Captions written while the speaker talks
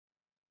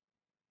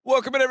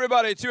Welcome in,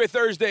 everybody, to a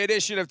Thursday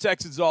edition of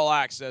Texans All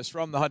Access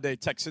from the Hyundai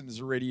Texans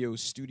Radio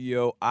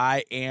Studio.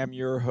 I am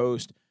your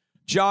host,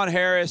 John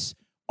Harris.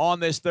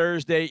 On this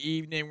Thursday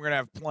evening, we're going to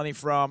have plenty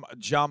from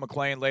John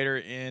McClain later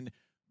in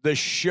the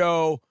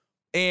show.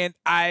 And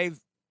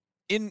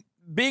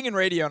being in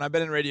radio, and I've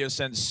been in radio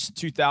since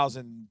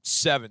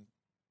 2007,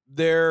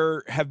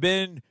 there have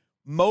been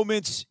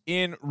moments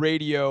in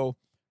radio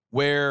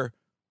where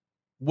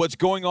what's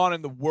going on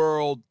in the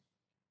world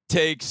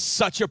takes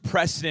such a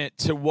precedent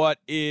to what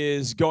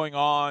is going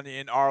on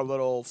in our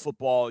little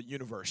football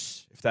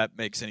universe, if that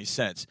makes any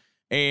sense.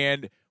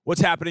 And what's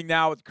happening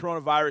now with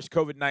coronavirus,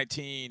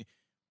 COVID-19,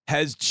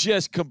 has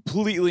just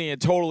completely and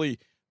totally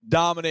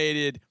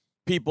dominated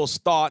people's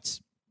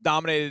thoughts,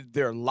 dominated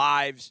their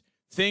lives.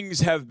 Things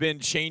have been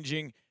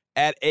changing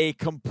at a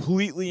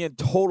completely and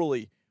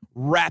totally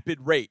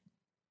rapid rate.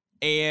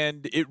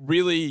 And it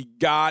really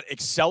got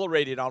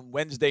accelerated on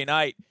Wednesday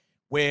night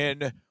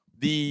when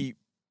the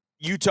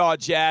Utah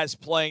Jazz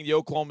playing the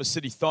Oklahoma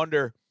City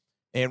Thunder,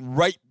 and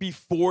right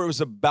before it was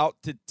about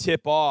to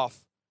tip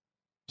off,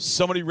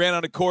 somebody ran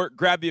on the court,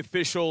 grabbed the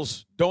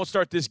officials, don't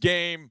start this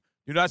game,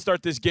 do not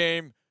start this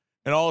game,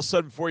 and all of a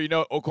sudden, before you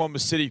know it, Oklahoma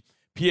City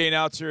PA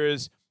announcer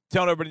is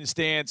telling everybody in the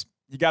stands,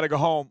 you got to go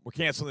home, we're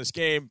canceling this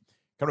game.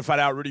 Come to find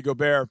out, Rudy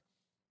Gobert,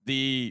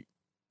 the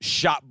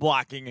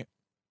shot-blocking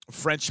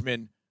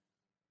Frenchman,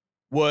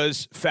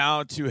 was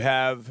found to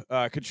have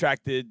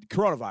contracted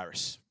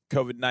coronavirus,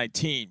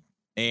 COVID-19.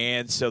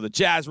 And so the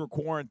Jazz were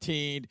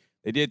quarantined.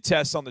 They did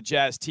tests on the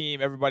Jazz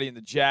team. Everybody in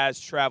the Jazz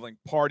traveling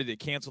party, they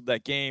canceled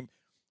that game.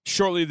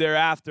 Shortly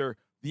thereafter,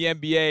 the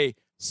NBA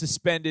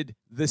suspended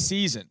the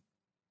season.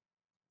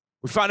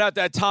 We found out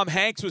that Tom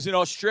Hanks was in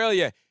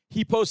Australia.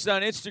 He posted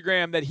on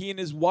Instagram that he and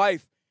his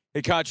wife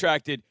had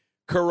contracted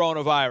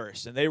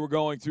coronavirus, and they were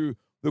going through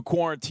the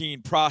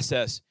quarantine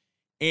process.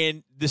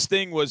 And this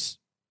thing was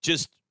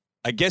just,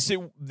 I guess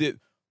the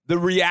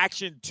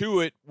reaction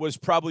to it was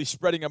probably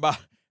spreading about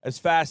as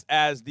fast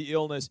as the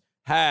illness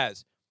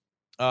has.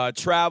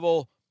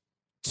 Travel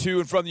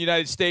to and from the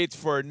United States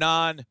for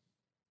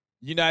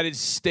non-United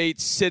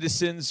States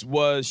citizens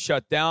was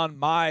shut down.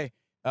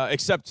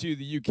 Except to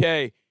the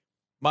UK.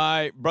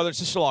 My brother and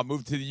sister-in-law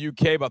moved to the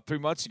UK about 3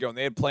 months ago, and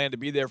they had planned to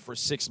be there for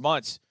 6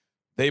 months.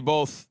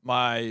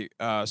 My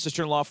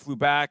sister-in-law flew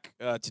back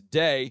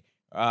today.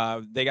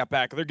 They got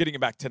back. They're getting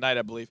it back tonight,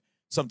 I believe,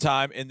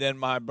 sometime. And then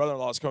my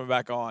brother-in-law is coming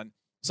back on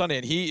Sunday,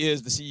 and he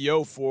is the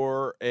CEO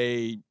for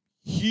a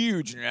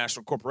huge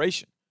international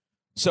corporation,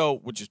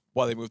 which is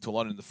why they moved to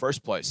London in the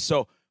first place.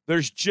 So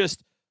there's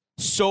just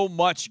so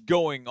much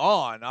going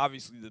on.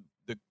 Obviously,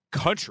 the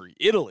country,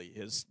 Italy,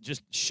 is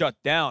just shut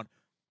down.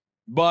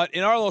 But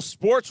in our little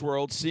sports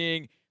world,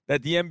 seeing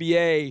that the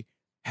NBA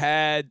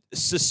had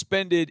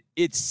suspended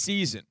its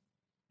season,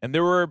 and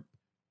there were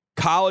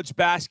college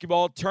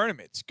basketball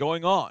tournaments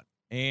going on,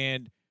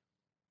 and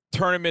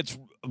tournaments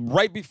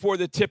right before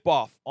the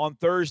tip-off on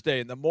Thursday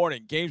in the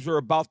morning. Games were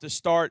about to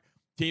start.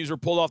 Teams were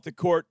pulled off the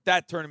court.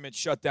 That tournament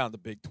shut down the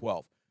Big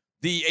 12.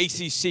 The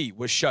ACC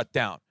was shut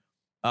down.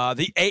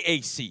 The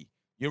AAC,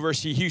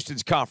 University of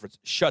Houston's conference,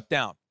 shut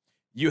down.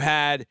 You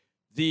had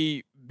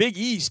the Big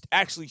East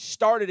actually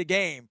started a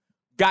game,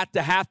 got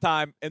to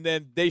halftime, and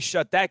then they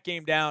shut that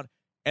game down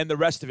and the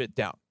rest of it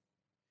down.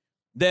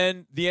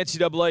 Then the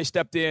NCAA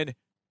stepped in.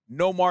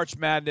 No March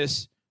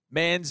Madness.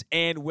 Men's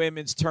and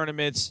women's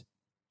tournaments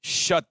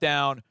shut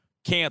down,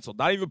 canceled.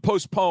 Not even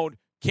postponed,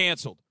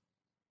 canceled.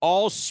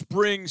 All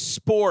spring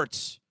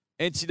sports,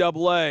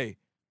 NCAA,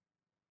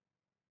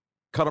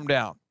 cut them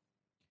down.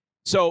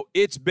 So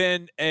it's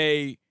been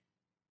a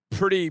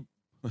pretty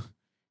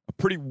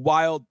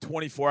wild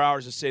 24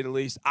 hours, to say the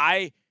least.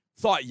 I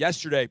thought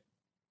yesterday,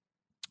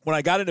 when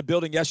I got in the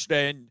building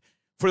yesterday, and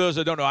for those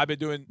that don't know, I've been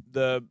doing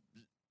the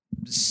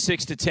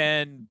 6 to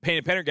 10 Pain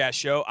and Pendergast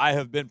show. I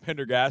have been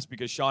Pendergast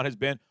because Sean has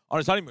been on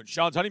his honeymoon.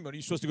 Sean's honeymoon,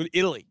 he's supposed to go to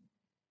Italy.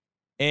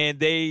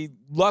 And they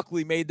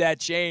luckily made that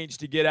change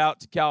to get out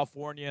to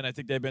California, and I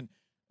think they've been,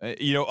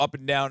 up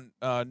and down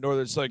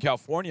northern Southern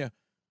California,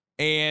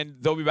 and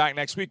they'll be back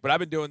next week. But I've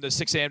been doing the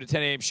 6 a.m. to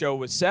 10 a.m. show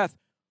with Seth,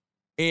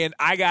 and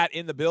I got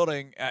in the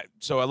building,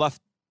 so I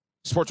left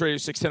Sports Radio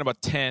 610 about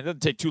 10. It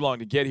doesn't take too long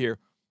to get here,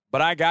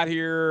 but I got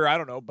here, I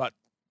don't know, about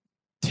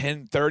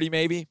 10:30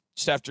 maybe,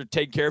 just after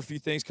taking care of a few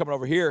things, coming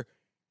over here,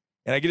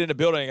 and I get in the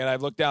building, and I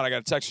look down, I got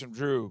a text from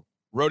Drew,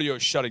 rodeo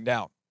is shutting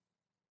down.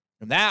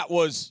 And that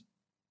was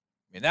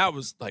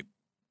like,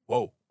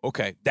 whoa,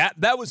 okay.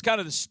 That was kind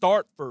of the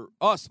start for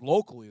us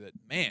locally that,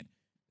 man,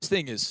 this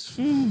thing is,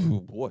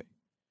 boy.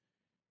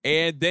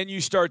 And then you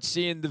start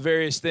seeing the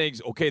various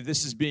things. Okay,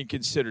 this is being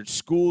considered.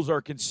 Schools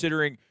are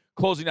considering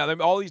closing down. I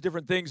mean, all these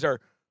different things are,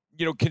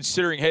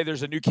 considering, hey,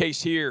 there's a new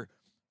case here.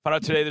 Found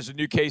out today there's a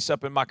new case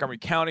up in Montgomery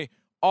County.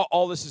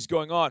 All this is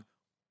going on.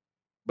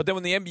 But then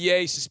when the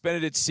NBA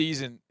suspended its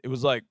season, it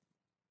was like,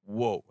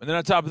 whoa. And then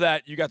on top of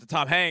that, you got the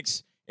Tom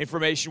Hanks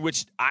information,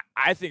 which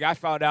I think I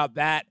found out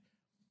that,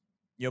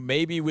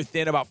 maybe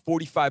within about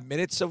 45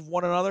 minutes of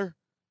one another.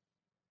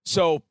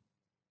 So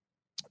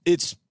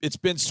it's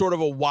been sort of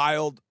a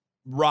wild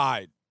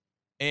ride.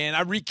 And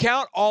I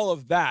recount all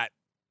of that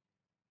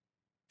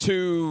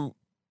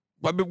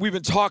we've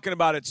been talking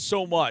about it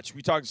so much.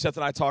 Seth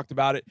and I talked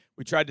about it.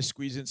 We tried to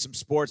squeeze in some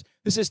sports.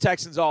 This is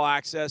Texans All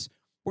Access.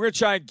 We're going to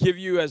try and give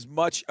you as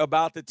much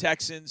about the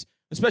Texans,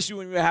 especially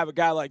when we have a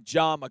guy like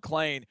John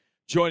McClain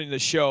joining the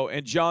show.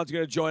 And John's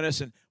going to join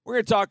us, and we're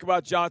going to talk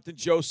about Jonathan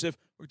Joseph.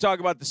 We're going to talk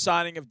about the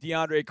signing of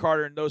DeAndre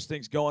Carter and those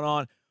things going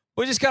on.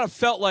 But we just kind of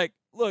felt like,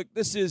 look,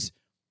 this is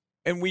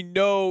 – and we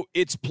know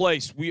its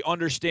place. We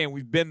understand.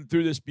 We've been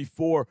through this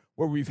before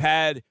where we've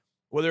had,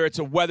 whether it's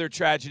a weather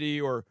tragedy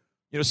or,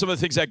 some of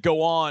the things that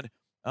go on.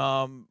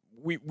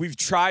 We've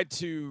tried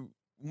to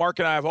 – Mark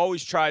and I have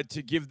always tried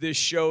to give this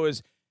show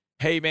as,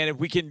 hey, man, if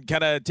we can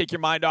kind of take your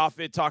mind off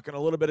it, talking a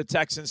little bit of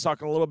Texans,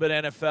 talking a little bit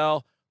of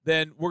NFL,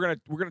 then we're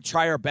gonna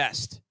try our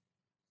best.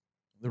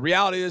 The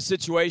reality of the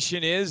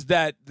situation is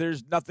that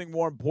there's nothing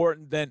more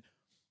important than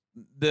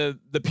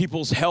the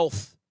people's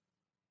health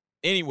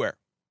anywhere,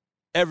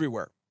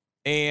 everywhere.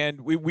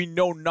 And we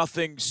know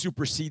nothing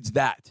supersedes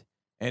that.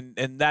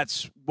 And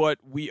that's what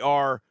we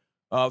are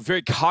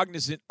very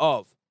cognizant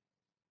of.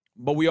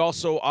 But we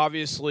also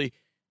obviously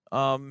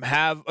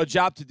have a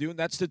job to do, and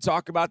that's to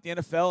talk about the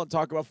NFL and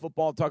talk about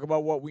football and talk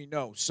about what we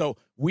know. So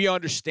we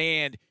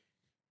understand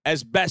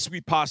as best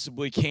we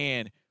possibly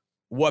can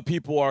what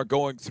people are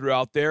going through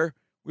out there.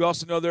 We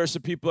also know there are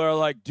some people that are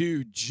like,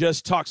 dude,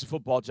 just talk some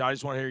football, John. I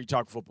just want to hear you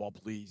talk football.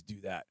 Please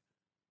do that.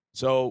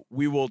 So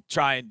we will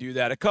try and do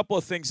that. A couple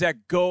of things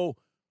that go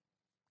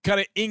kind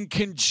of in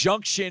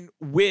conjunction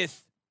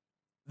with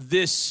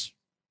this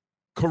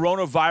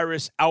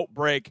coronavirus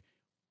outbreak,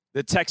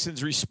 the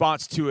Texans'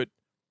 response to it,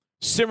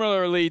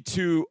 similarly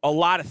to a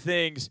lot of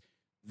things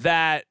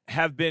that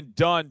have been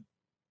done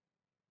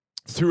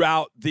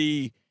throughout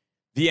the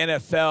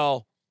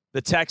NFL,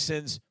 the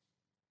Texans,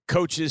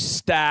 coaches,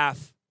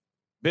 staff,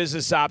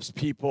 business ops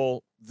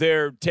people,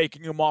 they're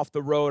taking them off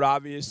the road,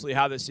 obviously,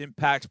 how this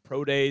impacts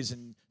pro days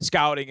and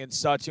scouting and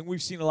such. And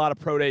we've seen a lot of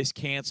pro days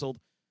canceled.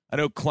 I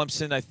know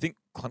Clemson, I think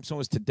Clemson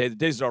was today. The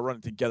days are all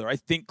running together. I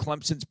think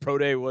Clemson's pro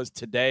day was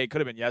today. It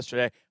could have been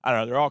yesterday. I don't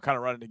know. They're all kind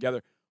of running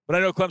together. But I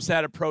know Clemson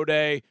had a pro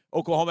day.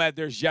 Oklahoma had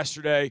theirs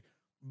yesterday.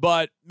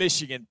 But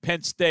Michigan,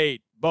 Penn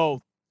State,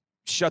 both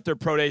shut their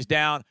pro days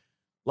down.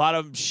 A lot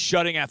of them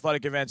shutting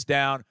athletic events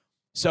down.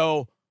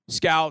 So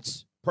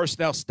scouts,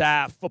 personnel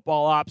staff,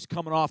 football ops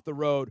coming off the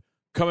road,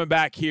 coming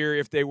back here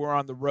if they were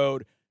on the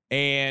road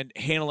and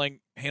handling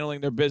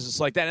their business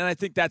like that. And I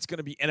think that's going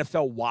to be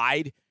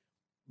NFL-wide.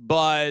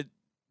 But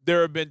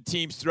there have been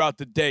teams throughout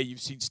the day.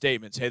 You've seen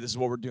statements, hey, this is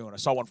what we're doing. I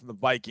saw one from the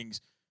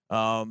Vikings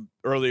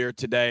earlier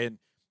today, and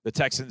the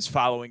Texans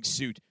following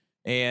suit.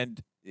 And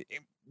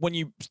when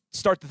you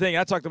start the thing,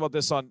 I talked about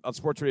this on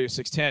Sports Radio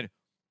 610,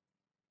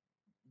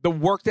 the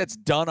work that's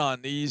done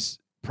on these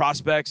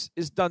prospects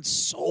is done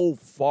so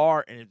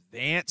far in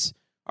advance.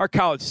 Our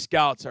college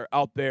scouts are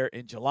out there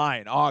in July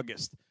and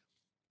August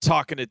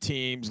talking to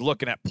teams,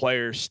 looking at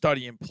players,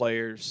 studying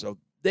players. So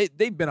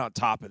they've been on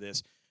top of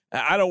this.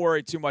 I don't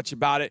worry too much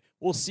about it.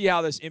 We'll see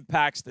how this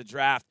impacts the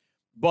draft.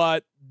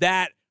 But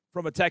that,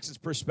 from a Texans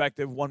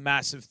perspective, one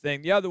massive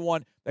thing. The other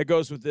one that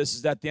goes with this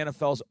is that the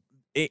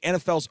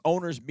NFL's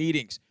owners'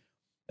 meetings,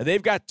 and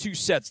they've got two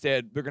sets.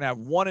 They're going to have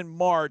one in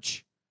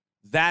March.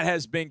 That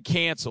has been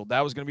canceled.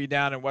 That was going to be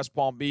down in West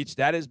Palm Beach.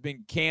 That has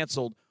been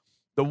canceled.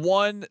 The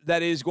one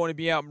that is going to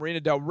be out in Marina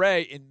del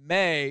Rey in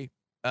May,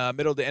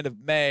 middle to end of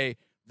May,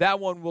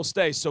 that one will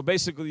stay. So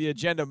basically the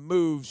agenda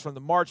moves from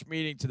the March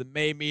meeting to the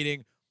May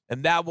meeting,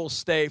 and that will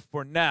stay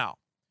for now.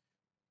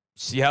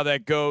 See how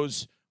that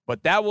goes,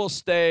 but that will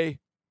stay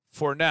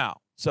for now.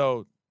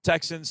 So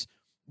Texans,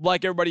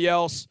 like everybody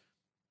else,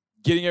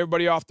 getting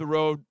everybody off the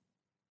road,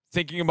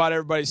 thinking about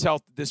everybody's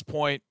health at this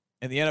point,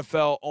 and the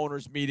NFL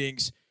owners'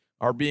 meetings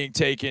are being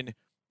taken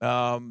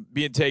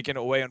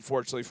away,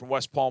 unfortunately, from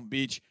West Palm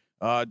Beach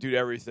due to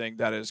everything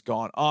that has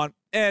gone on.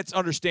 And it's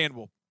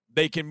understandable.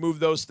 They can move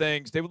those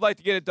things. They would like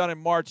to get it done in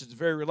March. It's a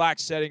very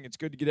relaxed setting. It's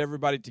good to get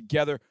everybody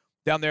together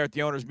down there at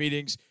the owners'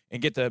 meetings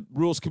and get the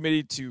rules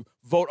committee to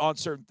vote on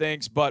certain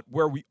things. But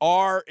where we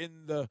are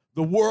in the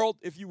world,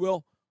 if you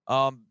will,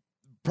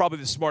 probably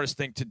the smartest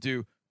thing to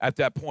do at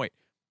that point.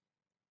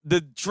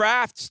 The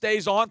draft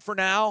stays on for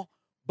now,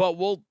 but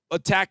we'll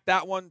attack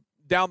that one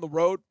down the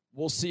road.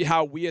 We'll see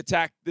how we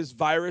attack this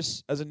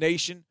virus as a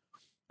nation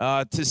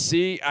to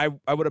see.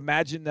 I would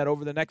imagine that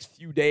over the next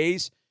few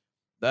days,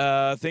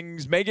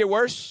 things may get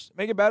worse,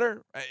 may get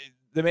better.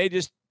 They may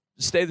just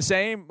stay the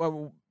same.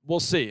 We'll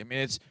see. I mean,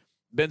 it's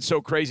been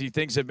so crazy.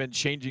 Things have been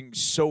changing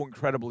so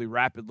incredibly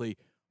rapidly.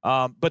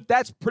 But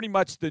that's pretty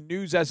much the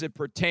news as it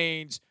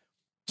pertains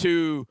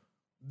to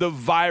the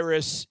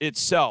virus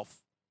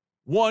itself.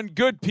 One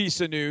good piece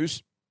of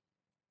news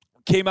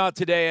came out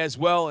today as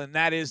well, and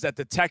that is that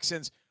the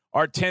Texans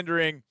are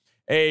tendering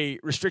a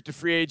restricted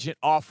free agent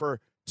offer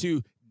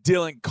to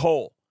Dylan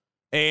Cole.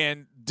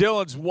 And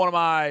Dylan's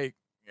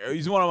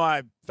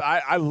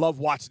I love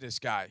watching this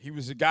guy. He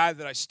was a guy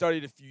that I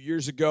studied a few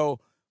years ago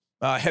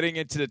heading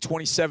into the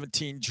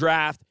 2017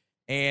 draft,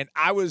 and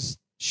I was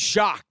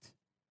shocked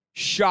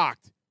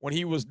when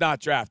he was not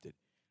drafted.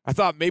 I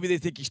thought maybe they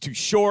think he's too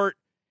short.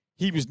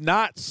 He was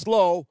not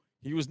slow.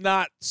 He was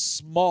not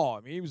small.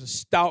 I mean, he was a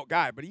stout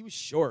guy, but he was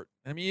short.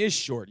 I mean, he is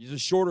short. He's a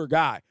shorter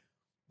guy.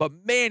 But,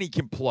 man, he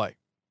can play.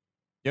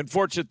 The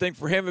unfortunate thing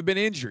for him have been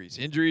injuries.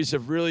 Injuries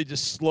have really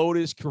just slowed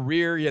his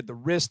career. He had the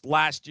wrist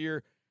last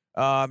year.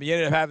 He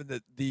ended up having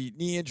the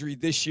knee injury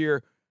this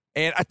year.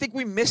 And I think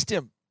we missed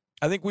him.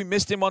 I think we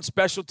missed him on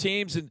special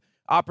teams and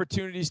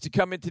opportunities to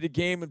come into the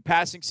game in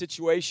passing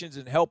situations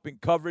and help in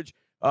coverage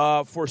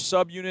for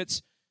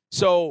subunits.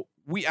 So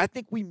I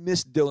think we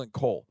missed Dylan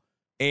Cole.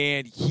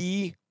 And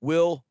he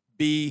will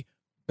be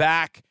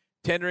back,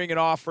 tendering an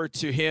offer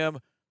to him,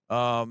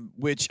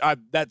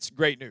 that's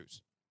great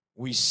news.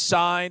 We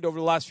signed over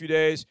the last few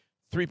days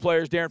 3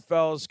 players, Darren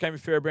Fells, Kemi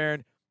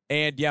Fairbairn,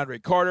 and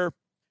DeAndre Carter.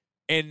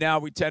 And now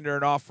we tender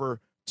an offer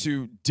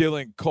to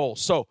Dylan Cole.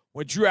 So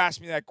when Drew asked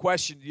me that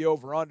question, the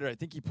over-under, I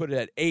think he put it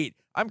at 8.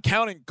 I'm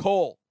counting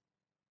Cole.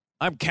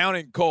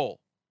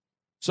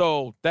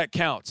 So that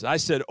counts. I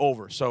said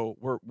over. So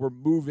we're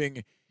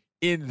moving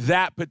in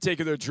that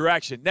particular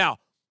direction. Now,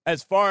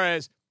 as far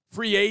as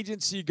free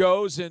agency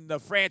goes and the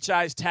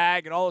franchise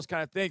tag and all those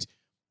kind of things,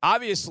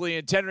 obviously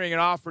in tendering an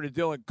offer to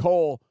Dylan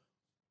Cole,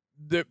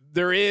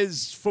 there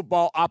is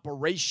football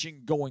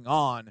operation going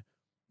on.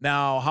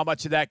 Now, how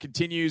much of that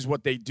continues,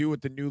 what they do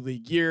with the new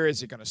league year,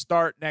 is it going to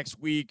start next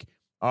week?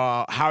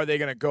 How are they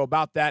going to go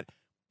about that?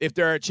 If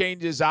there are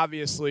changes,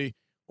 obviously,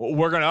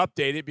 we're going to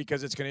update it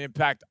because it's going to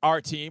impact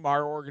our team,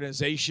 our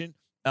organization,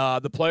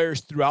 the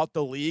players throughout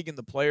the league, and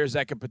the players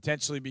that could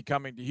potentially be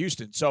coming to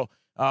Houston. So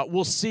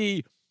we'll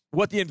see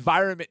what the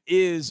environment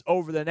is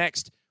over the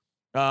next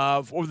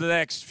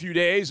few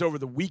days, over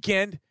the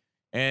weekend,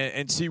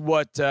 and see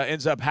what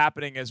ends up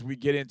happening as we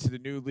get into the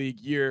new league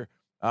year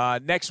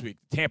next week.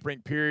 The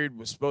tampering period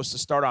was supposed to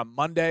start on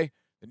Monday.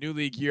 The new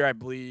league year, I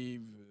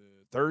believe,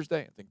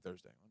 Thursday. I think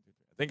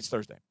it's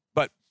Thursday.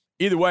 But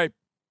either way,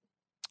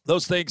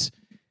 those things,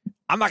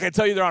 I'm not going to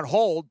tell you they're on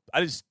hold.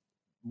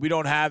 We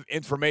don't have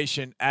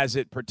information as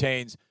it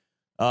pertains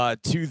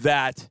to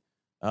that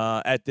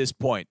at this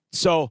point.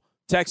 So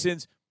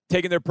Texans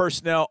taking their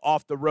personnel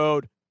off the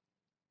road,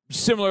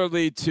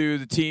 similarly to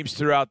the teams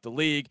throughout the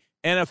league.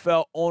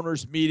 NFL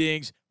owners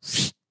meetings,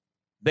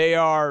 they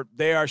are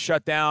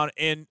shut down,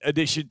 in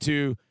addition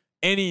to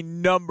any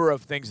number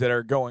of things that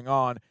are going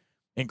on,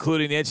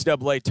 including the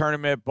NCAA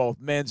tournament, both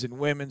men's and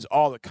women's,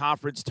 all the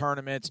conference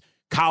tournaments,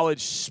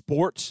 college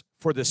sports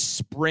for the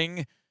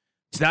spring.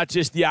 It's not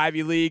just the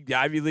Ivy League. The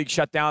Ivy League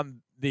shut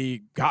down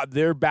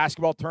their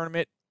basketball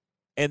tournament,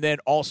 and then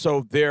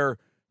also their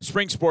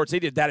spring sports. They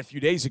did that a few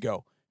days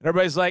ago. And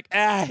everybody's like,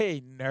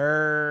 hey,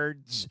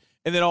 nerds.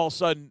 And then all of a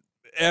sudden,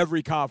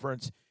 every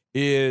conference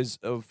is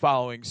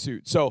following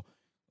suit. So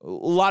a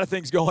lot of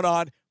things going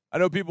on. I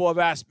know people have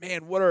asked,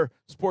 man, what are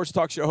sports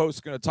talk show hosts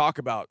going to talk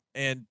about?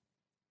 And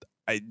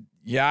I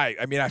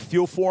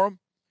feel for them.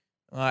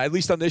 At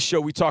least on this show,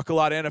 we talk a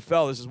lot of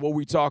NFL. This is what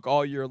we talk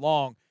all year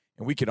long.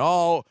 And we can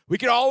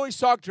always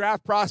talk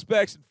draft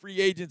prospects and free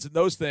agents and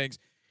those things.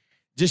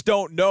 Just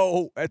don't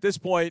know at this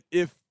point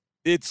if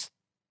it's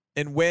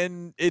and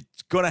when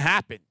it's going to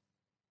happen,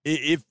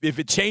 if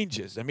it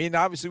changes. I mean,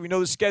 obviously we know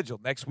the schedule.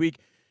 Next week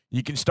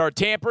you can start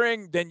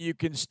tampering, then you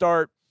can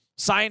start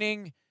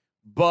signing,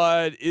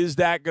 but is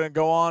that going to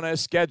go on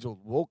as scheduled?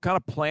 We'll kind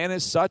of plan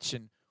as such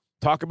and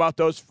talk about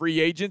those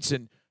free agents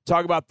and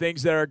talk about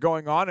things that are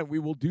going on, and we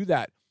will do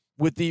that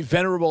with the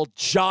venerable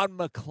John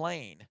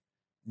McClain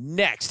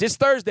next. It's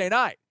Thursday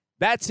night.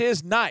 That's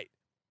his night.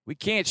 We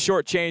can't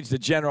shortchange the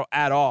general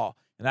at all,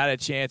 and I had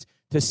a chance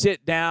to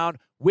sit down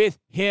with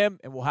him,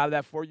 and we'll have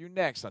that for you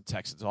next on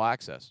Texans All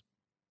Access.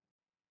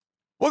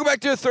 Welcome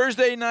back to a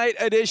Thursday night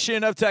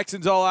edition of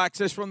Texans All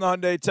Access from the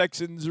Hyundai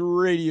Texans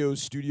radio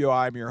studio.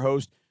 I'm your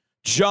host,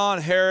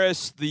 John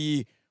Harris.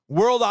 The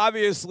world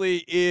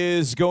obviously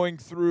is going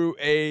through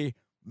a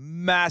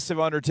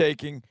massive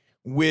undertaking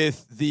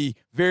with the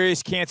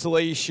various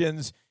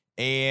cancellations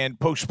and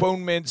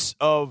postponements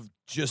of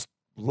just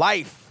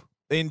life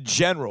in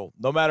general,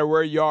 no matter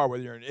where you are,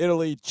 whether you're in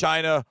Italy,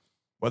 China,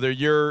 whether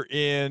you're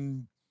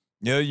in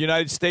the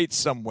United States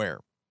somewhere,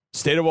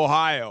 state of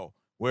Ohio,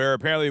 where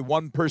apparently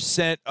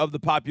 1% of the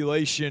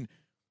population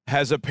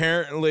has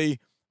apparently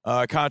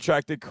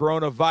contracted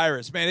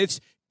coronavirus. Man,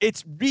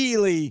 it's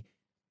really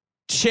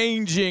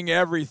changing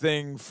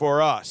everything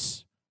for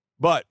us.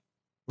 But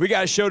we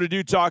got a show to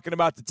do talking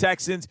about the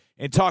Texans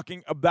and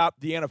talking about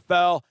the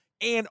NFL.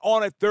 And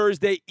on a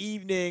Thursday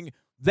evening,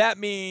 that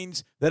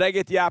means that I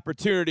get the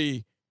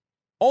opportunity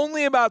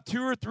only about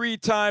 2 or 3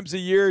 times a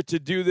year to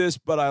do this,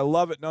 but I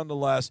love it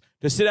nonetheless,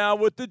 to sit down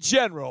with the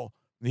general,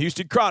 the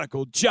Houston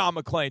Chronicle, John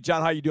McClain.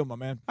 John, how you doing, my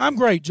man? I'm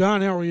great,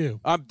 John. How are you?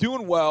 I'm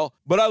doing well,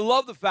 but I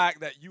love the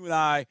fact that you and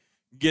I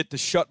get to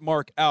shut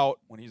Mark out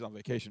when he's on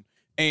vacation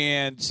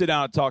and sit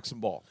down and talk some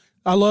ball.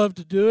 I love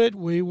to do it.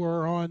 We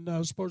were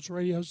on Sports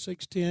Radio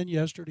 610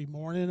 yesterday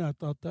morning. I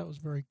thought that was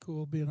very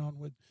cool being on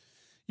with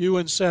you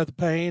and Seth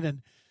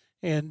Payne,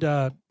 and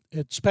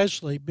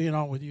especially being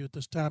on with you at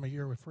this time of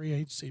year with free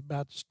agency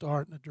about to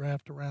start and the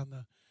draft around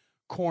the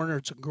corner.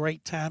 It's a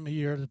great time of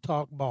year to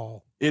talk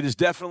ball. It is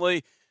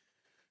definitely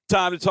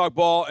time to talk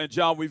ball. And,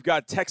 John, we've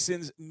got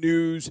Texans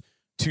news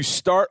to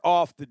start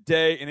off the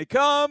day, and it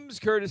comes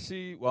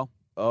courtesy,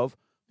 of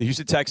the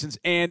Houston Texans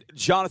and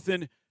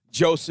Jonathan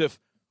Joseph.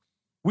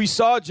 We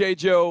saw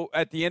J-Joe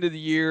at the end of the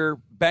year,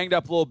 banged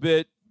up a little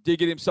bit, did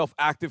get himself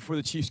active for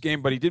the Chiefs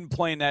game, but he didn't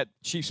play in that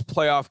Chiefs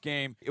playoff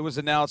game. It was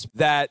announced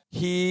that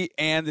he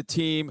and the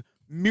team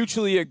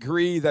mutually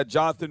agree that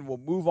Jonathan will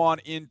move on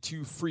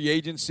into free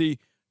agency.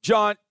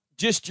 John,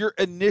 just your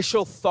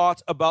initial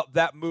thoughts about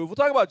that move. We'll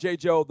talk about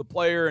J-Joe, the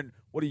player, and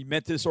what he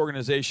meant to this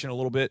organization a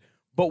little bit.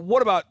 But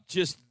what about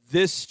just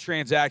this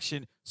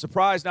transaction?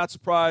 Surprised, not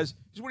surprised?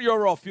 Just what are your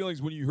overall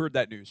feelings when you heard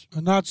that news?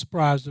 I'm not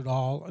surprised at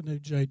all. I knew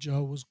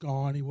J-Joe was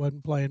gone. He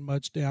wasn't playing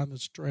much down the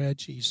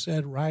stretch. He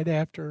said right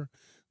after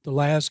the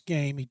last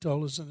game, he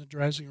told us in the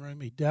dressing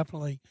room he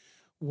definitely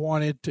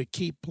wanted to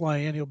keep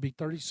playing. He'll be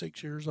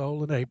 36 years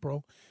old in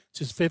April. It's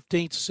his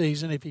 15th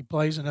season if he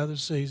plays another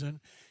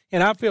season.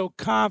 And I feel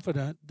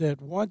confident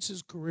that once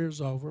his career's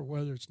over,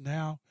 whether it's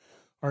now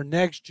or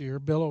next year,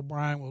 Bill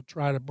O'Brien will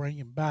try to bring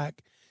him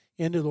back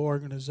into the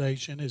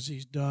organization as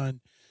he's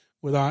done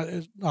with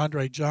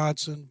Andre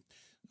Johnson,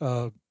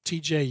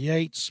 T.J.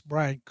 Yates,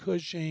 Brian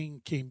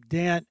Cushing, Keem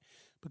Dent,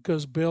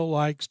 because Bill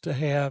likes to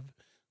have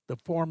the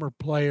former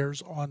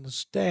players on the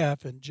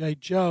staff. And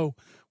J-Joe,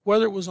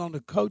 whether it was on the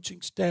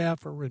coaching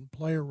staff or in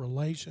player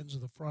relations or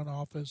the front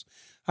office,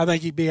 I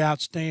think he'd be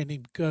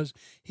outstanding because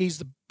he's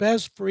the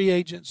best free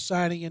agent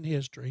signing in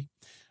history.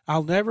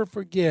 I'll never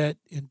forget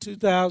in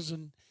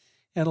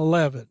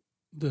 2011,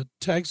 the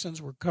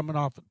Texans were coming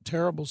off a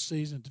terrible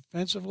season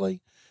defensively.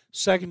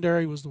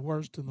 Secondary was the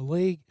worst in the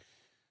league.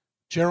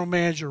 General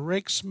manager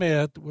Rick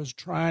Smith was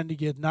trying to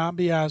get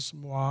Nnamdi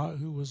Asomugha,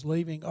 who was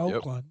leaving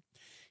Oakland,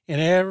 and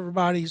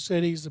everybody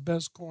said he's the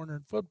best corner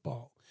in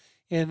football.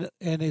 And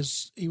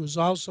he was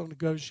also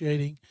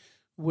negotiating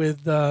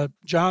with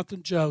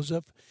Jonathan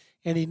Joseph,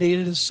 and he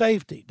needed a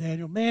safety.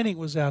 Daniel Manning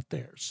was out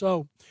there.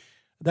 So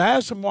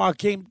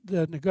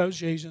the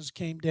negotiations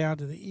came down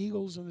to the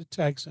Eagles and the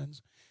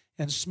Texans,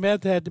 and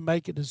Smith had to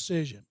make a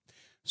decision.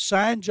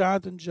 Sign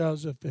Jonathan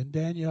Joseph and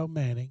Daniel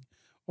Manning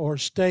or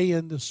stay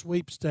in the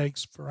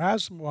sweepstakes for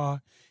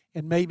Asomugha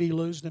and maybe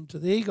lose them to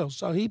the Eagles.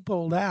 So he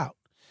pulled out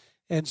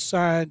and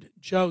signed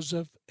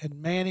Joseph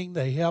and Manning.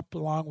 They helped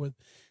along with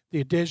the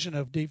addition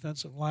of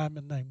defensive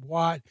lineman named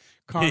Watt,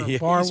 Connor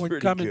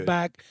Barwin coming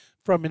back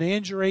from an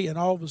injury, and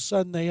all of a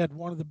sudden they had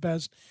one of the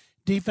best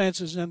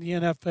defenses in the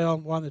NFL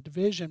and won the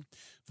division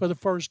for the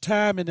first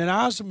time. And then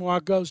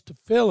Asomugha goes to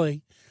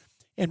Philly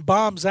and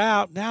bombs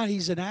out. Now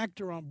he's an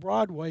actor on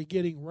Broadway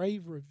getting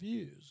rave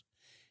reviews.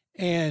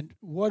 And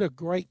what a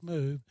great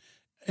move.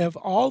 Of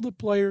all the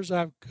players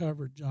I've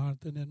covered,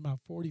 Jonathan, in my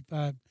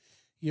 45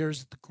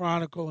 years at the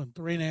Chronicle and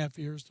 3.5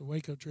 years at the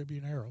Waco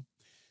Tribune-Herald,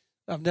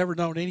 I've never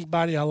known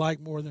anybody I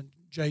like more than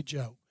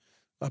J-Joe.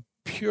 A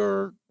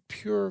pure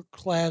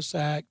class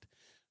act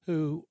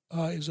who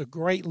is a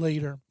great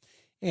leader.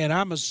 And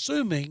I'm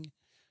assuming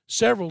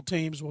several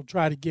teams will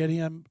try to get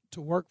him to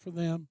work for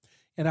them.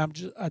 And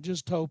I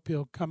just hope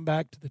he'll come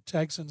back to the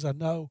Texans. I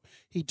know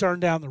he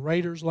turned down the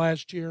Raiders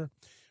last year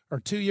or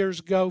 2 years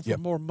ago for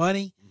more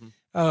money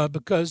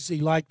because he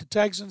liked the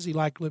Texans. He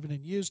liked living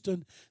in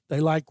Houston. They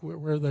like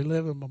where they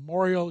live in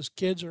Memorial. His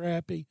kids are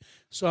happy.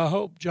 So I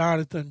hope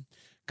Jonathan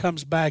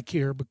comes back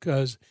here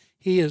because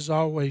he has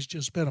always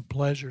just been a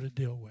pleasure to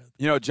deal with.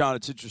 You know, John,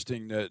 it's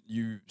interesting that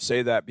you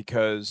say that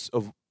because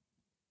of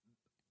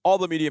all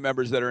the media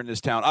members that are in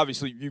this town.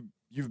 Obviously,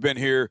 you've been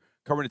here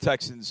covering the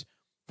Texans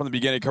from the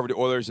beginning, covered the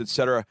Oilers, et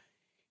cetera.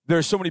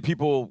 There's so many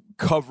people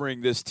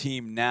covering this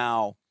team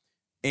now,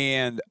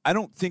 and I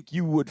don't think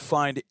you would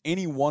find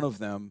any one of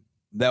them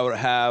that would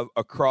have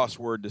a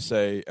crossword to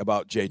say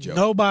about J-Joe.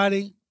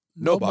 Nobody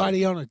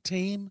on a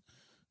team,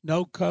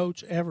 no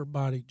coach,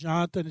 everybody.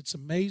 Jonathan, it's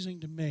amazing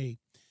to me.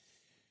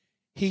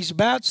 He's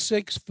about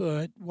 6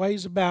 foot,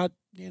 weighs about,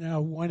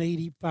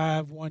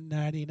 185,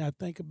 190, and I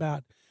think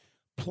about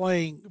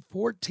playing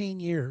 14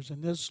 years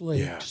in this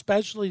league,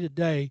 especially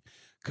today,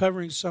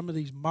 covering some of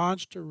these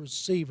monster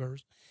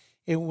receivers.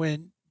 And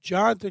when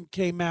Jonathan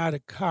came out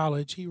of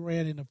college, he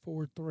ran in the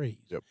 4.3s.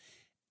 Yep.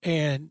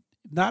 And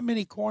not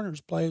many corners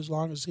play as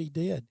long as he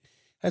did.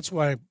 That's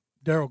why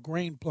Darrell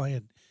Green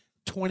playing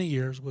 20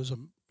 years was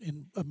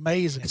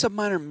amazing. It's a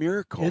minor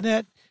miracle. Isn't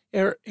it?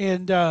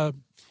 And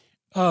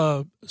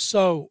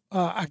so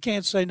I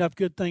can't say enough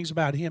good things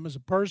about him as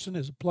a person,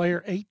 as a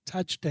player. 8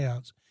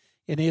 touchdowns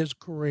in his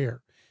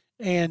career.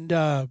 And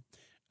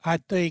I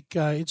think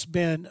it's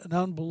been an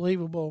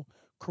unbelievable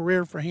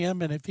career for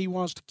him. And if he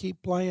wants to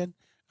keep playing,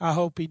 I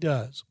hope he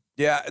does.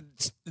 Yeah,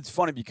 it's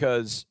funny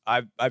because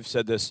I've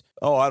said this,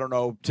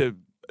 to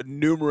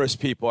numerous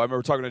people. I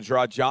remember talking to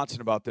Gerard Johnson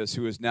about this,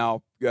 who is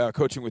now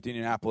coaching with the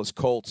Indianapolis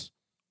Colts.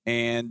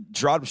 And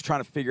Gerard was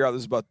trying to figure out,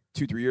 this is about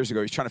 2-3 years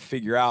ago, he's trying to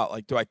figure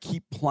out, do I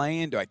keep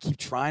playing? Do I keep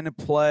trying to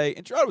play?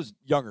 And Gerard was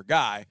a younger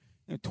guy,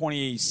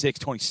 26,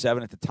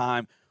 27 at the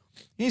time.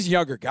 He's a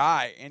younger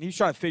guy, and he's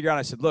trying to figure out.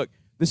 I said, look,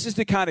 this is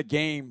the kind of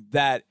game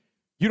that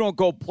you don't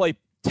go play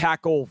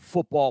tackle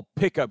football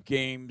pickup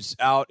games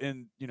out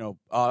in,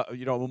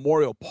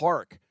 Memorial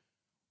Park.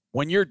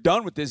 When you're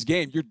done with this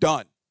game, you're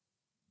done.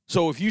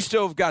 So if you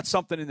still have got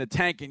something in the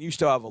tank and you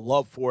still have a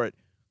love for it,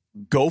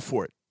 go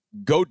for it.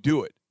 Go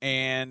do it.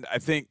 And I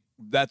think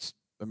if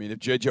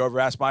JJ ever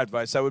asked my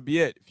advice, that would be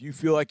it. If you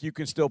feel like you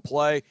can still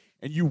play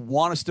and you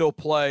want to still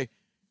play,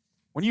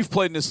 when you've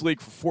played in this league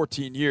for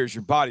 14 years,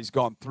 your body's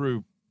gone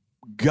through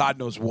God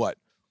knows what.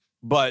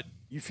 But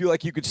you feel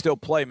like you can still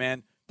play,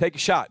 man, take a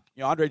shot.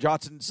 Andre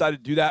Johnson decided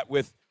to do that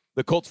with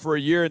the Colts for a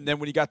year, and then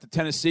when he got to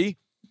Tennessee,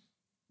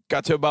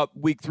 got to about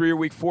week 3 or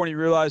week 4, and he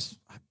realized,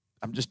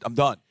 I'm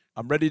done.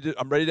 I'm ready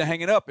to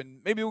hang it up.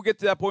 And maybe we'll get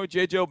to that point with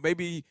JJ.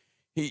 Maybe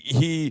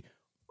he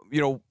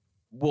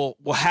will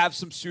have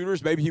some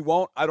suitors. Maybe he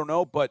won't. I don't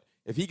know. But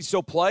if he can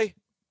still play,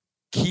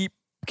 keep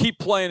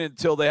playing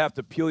until they have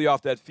to peel you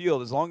off that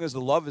field. As long as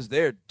the love is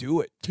there, do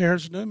it.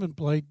 Terrence Newman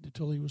played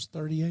until he was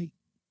 38.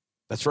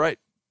 That's right.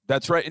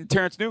 And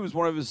Terrence Newman was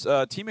one of his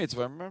teammates, if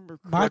I remember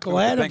correctly. Michael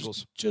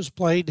Adams just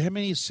played, how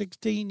many,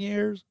 16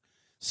 years?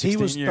 16 he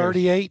was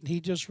 38, and he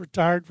just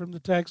retired from the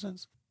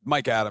Texans.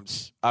 Mike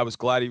Adams, I was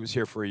glad he was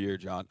here for a year,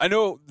 John. I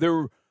know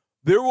there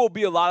will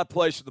be a lot of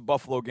plays for the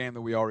Buffalo game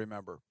that we all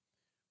remember.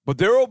 But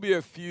there will be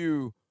a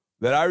few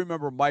that I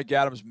remember Mike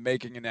Adams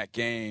making in that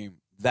game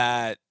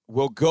that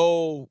they'll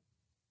go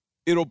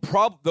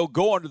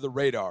under the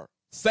radar.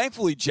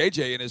 Thankfully,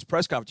 JJ in his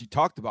press conference, he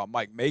talked about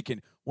Mike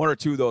making one or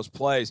two of those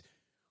plays.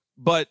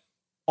 But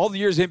all the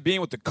years him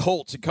being with the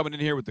Colts and coming in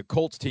here with the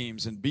Colts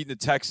teams and beating the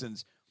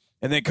Texans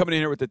and then coming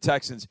in here with the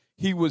Texans,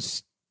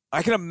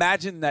 I can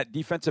imagine that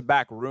defensive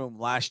back room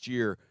last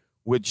year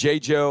with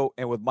JJ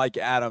and with Mike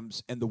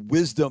Adams and the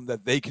wisdom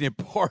that they can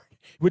impart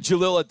with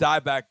Jalil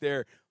Addae back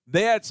there.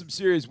 They had some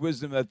serious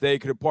wisdom that they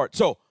could impart.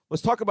 So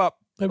let's talk about.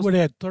 They would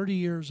have had 30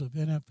 years of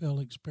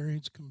NFL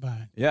experience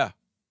combined. Yeah,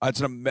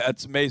 that's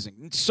amazing.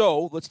 And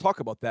so let's talk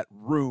about that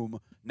room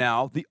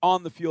now, the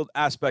on-the-field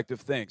aspect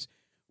of things.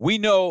 We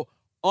know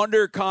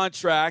under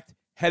contract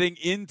heading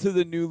into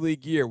the new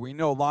league year, we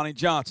know Lonnie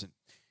Johnson.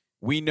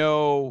 We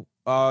know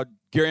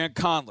Garyon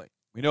Conley.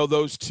 We know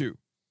those two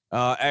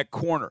at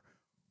corner.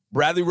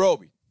 Bradley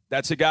Roby,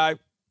 that's a guy,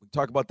 we'll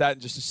talk about that in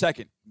just a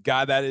second,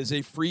 guy that is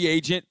a free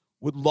agent.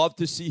 Would love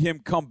to see him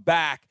come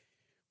back,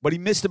 but he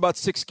missed about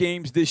 6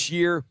 games this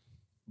year.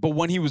 But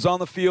when he was on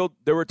the field,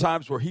 there were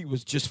times where he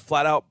was just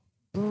flat out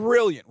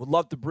brilliant. Would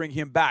love to bring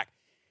him back.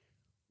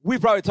 We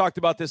probably talked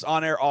about this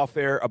on air, off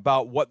air,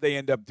 about what they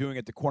end up doing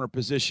at the corner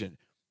position.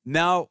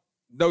 Now,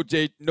 no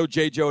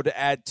J-Joe to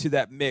add to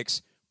that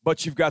mix,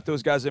 but you've got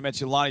those guys I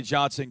mentioned, Lonnie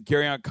Johnson,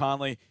 Garyon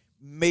Conley,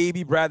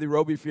 maybe Bradley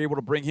Roby if you're able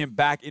to bring him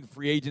back in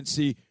free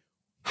agency.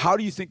 How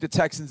do you think the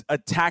Texans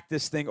attack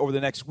this thing over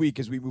the next week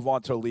as we move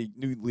on to a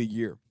new league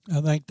year?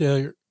 I think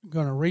they're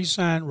going to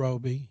re-sign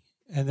Roby,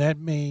 and that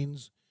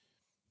means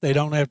they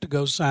don't have to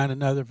go sign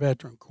another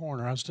veteran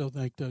corner. I still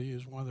think they'll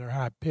use one of their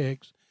high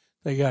picks.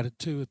 They got a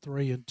 2,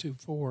 3, and 2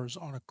 4s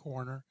on a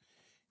corner,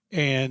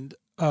 and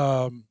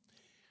I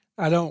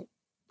don't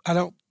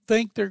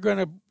think they're going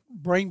to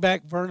bring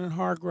back Vernon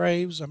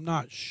Hargraves. I'm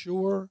not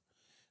sure.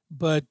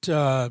 But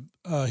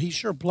he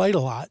sure played a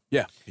lot.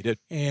 Yeah, he did.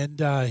 And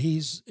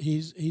he's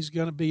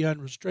going to be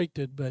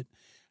unrestricted, but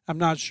I'm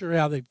not sure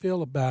how they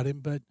feel about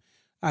him. But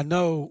I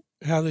know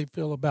how they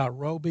feel about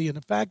Roby. And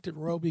the fact that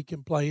Roby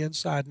can play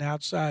inside and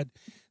outside,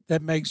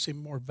 that makes him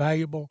more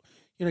valuable.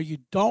 You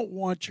don't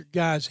want your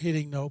guys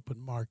hitting the open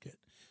market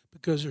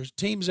because there's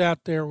teams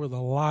out there with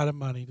a lot of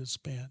money to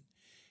spend.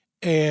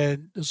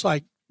 And it's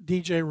like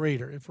DJ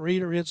Reader. If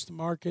Reader hits the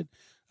market,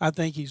 I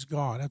think he's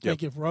gone. I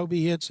think if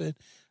Roby hits it,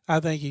 I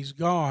think he's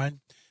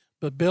gone.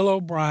 But Bill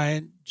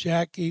O'Brien,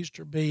 Jack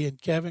Easterby,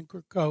 and Kevin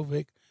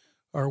Krakovic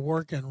are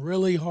working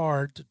really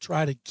hard to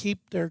try to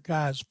keep their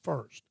guys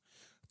first.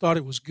 Thought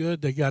it was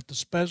good. They got the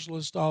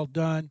specialists all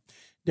done.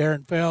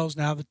 Darren Fells,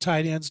 now the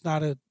tight end's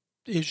not an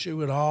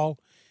issue at all.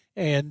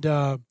 And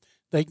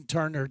they can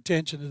turn their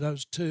attention to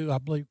those two. I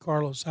believe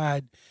Carlos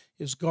Hyde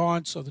is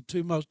gone, so the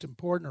two most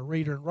important are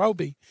Reader and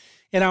Roby.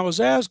 And I was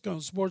asked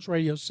on Sports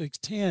Radio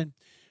 610,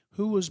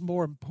 who was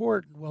more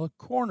important? Well, a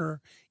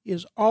corner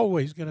is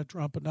always going to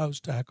trump a nose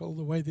tackle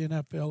the way the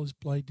NFL is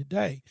played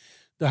today.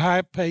 The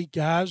high-paid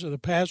guys are the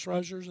pass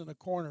rushers and the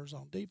corners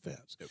on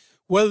defense. Yep.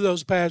 Whether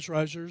those pass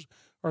rushers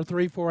are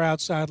 3-4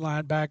 outside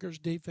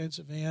linebackers,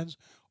 defensive ends,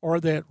 or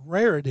that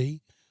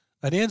rarity,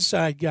 an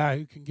inside guy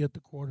who can get the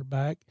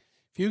quarterback.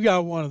 If you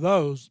got one of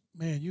those,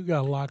 man, you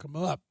got to lock them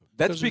up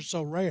because they're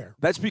so rare.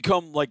 That's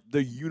become like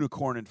the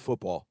unicorn in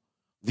football,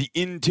 the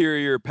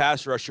interior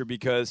pass rusher,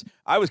 because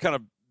I was kind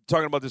of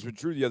talking about this with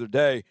Drew the other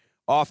day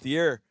off the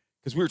air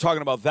because we were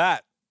talking about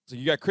that. So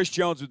you got Chris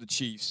Jones with the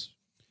Chiefs,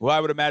 who I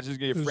would imagine is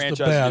going to get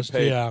franchise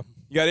paid. Yeah.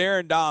 You got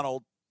Aaron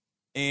Donald,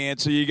 and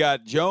so you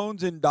got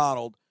Jones and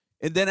Donald.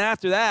 And then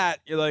after that,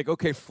 you're like,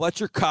 okay,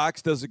 Fletcher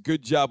Cox does a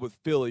good job with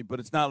Philly, but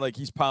it's not like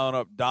he's piling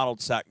up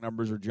Donald sack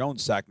numbers or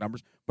Jones sack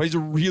numbers. But he's a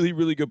really,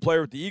 really good player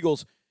with the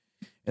Eagles.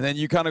 And then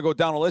you kind of go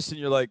down a list, and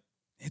you're like,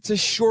 it's a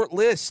short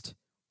list.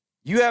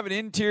 You have an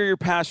interior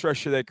pass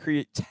rusher that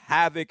creates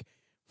havoc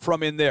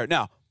from in there.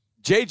 Now,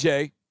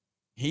 JJ,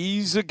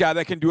 He's a guy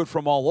that can do it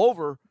from all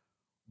over,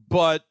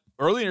 but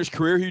early in his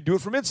career, he'd do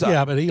it from inside.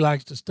 Yeah, but he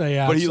likes to stay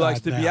outside. But he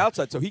likes to now. be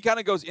outside. So he kind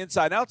of goes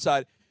inside and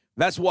outside.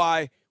 That's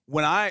why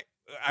when I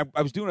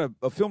was doing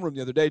a film room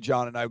the other day,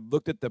 John, and I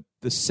looked at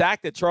the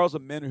sack that Charles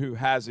Omenihu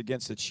has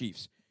against the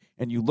Chiefs,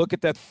 and you look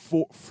at that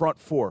front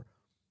four,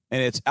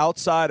 and it's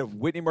outside of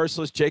Whitney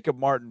Mercilus, Jacob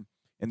Martin,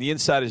 and the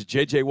inside is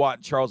J.J. Watt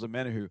and Charles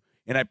Omenihu.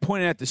 And I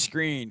pointed at the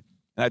screen,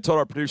 and I told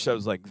our producer, I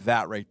was like,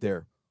 that right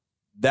there.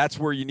 That's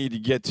where you need to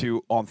get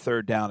to on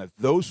third down. If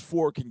those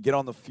four can get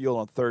on the field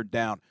on third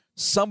down,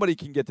 somebody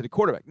can get to the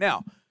quarterback.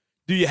 Now,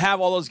 do you have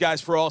all those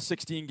guys for all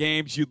 16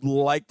 games? You'd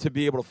like to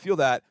be able to feel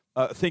that,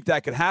 think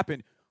that could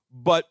happen,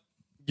 but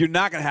you're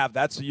not going to have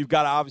that, so you've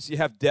got to obviously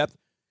have depth.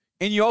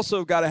 And you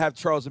also got to have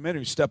Charles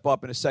Omenihu step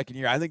up in his second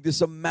year. I think this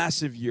is a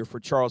massive year for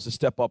Charles to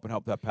step up and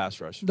help that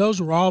pass rush.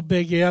 Those are all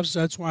big ifs.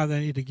 That's why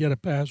they need to get a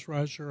pass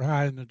rusher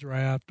high in the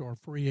draft or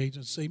free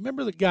agency.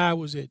 Remember the guy who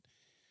was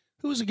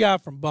the guy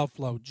from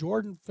Buffalo?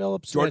 Jordan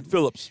Phillips.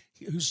 Phillips.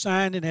 Who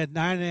signed and had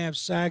 9.5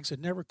 sacks,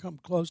 had never come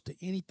close to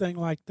anything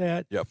like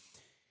that. Yep.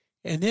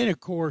 And then, of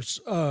course,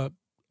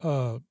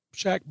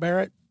 Shaq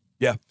Barrett.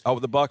 Yeah, out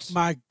with the Bucks.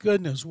 My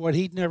goodness, what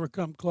he'd never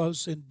come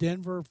close in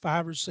Denver,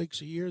 5 or 6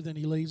 a year. Then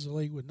he leads the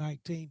league with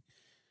 19.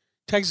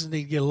 Texans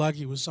need to get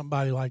lucky with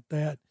somebody like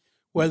that,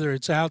 whether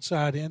it's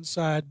outside,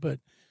 inside.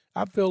 But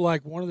I feel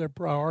like one of their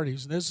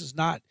priorities, and this is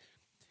not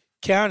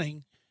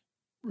counting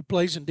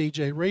replacing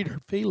DJ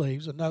Reader if he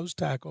leaves, a nose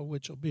tackle,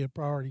 which will be a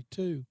priority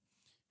too.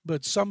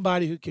 But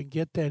somebody who can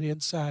get that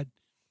inside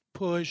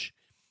push,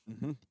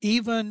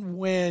 even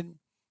when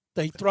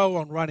they throw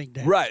on running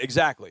down. Right,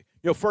 exactly.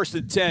 First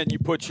and 10, you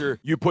put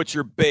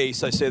your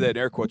base, I say that in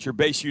air quotes, your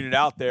base unit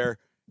out there,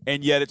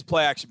 and yet it's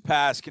play action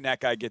pass. Can that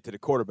guy get to the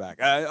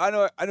quarterback? I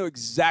know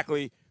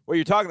exactly what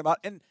you're talking about.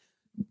 And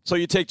so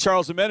you take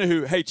Charles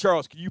Omenihu. Hey,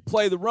 Charles, can you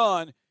play the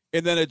run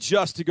and then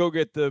adjust to go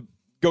get the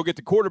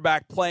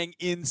quarterback playing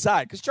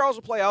inside? Because Charles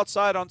will play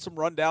outside on some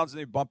rundowns and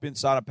they bump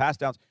inside on pass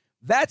downs.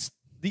 That's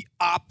the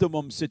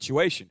optimum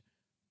situation.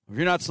 If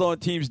you're not slowing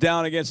teams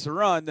down against the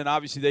run, then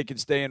obviously they can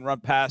stay and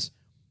run pass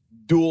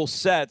dual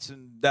sets,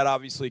 and that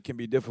obviously can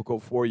be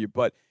difficult for you.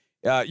 But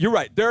you're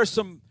right. There's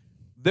some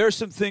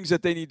things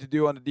that they need to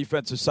do on the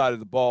defensive side of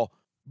the ball.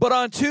 But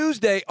on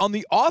Tuesday, on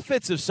the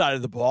offensive side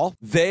of the ball,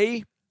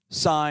 they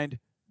signed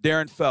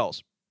Darren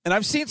Fells. And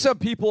I've seen some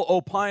people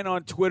opine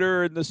on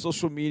Twitter and the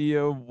social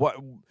media, what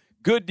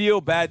good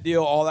deal, bad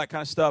deal, all that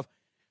kind of stuff.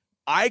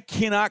 I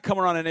cannot come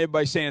around on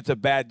anybody saying it's a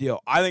bad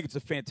deal. I think it's a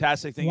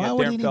fantastic thing. Why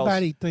would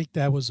anybody think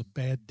that was a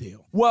bad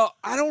deal? Well,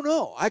 I don't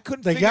know. I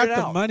couldn't figure it out. They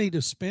got the money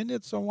to spend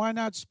it, so why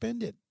not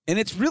spend it? And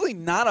it's really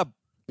not a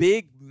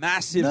big,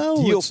 massive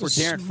deal for Darren Fells. No,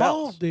 it's a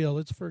small deal.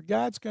 It's for a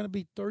guy that's going to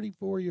be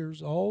 34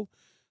 years old,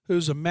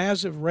 who's a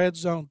massive red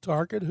zone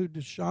target, who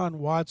Deshaun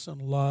Watson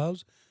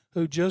loves,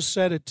 who just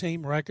set a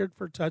team record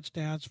for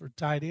touchdowns for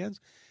tight ends.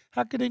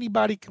 How could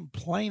anybody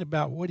complain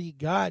about what he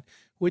got,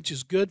 which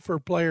is good for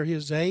a player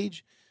his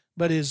age,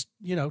 but is,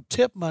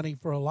 tip money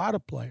for a lot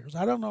of players?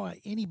 I don't know how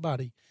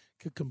anybody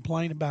could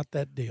complain about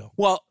that deal.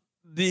 Well,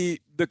 the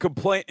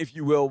complaint, if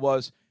you will,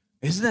 was,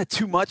 isn't that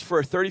too much for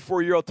a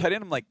 34-year-old tight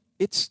end? I'm like,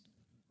 it's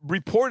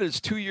reported as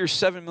 2 years,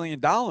 $7 million.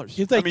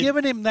 If they'd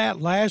given him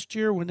that last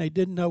year when they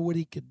didn't know what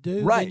he could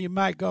do, right, then you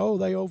might go,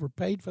 they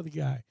overpaid for the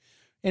guy.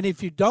 And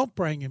if you don't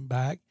bring him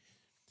back,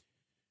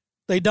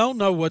 they don't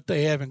know what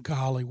they have in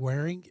Kahale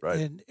Warring.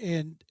 Right.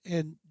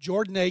 And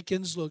Jordan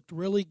Akins looked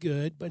really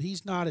good, but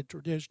he's not a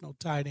traditional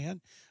tight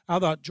end. I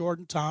thought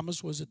Jordan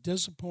Thomas was a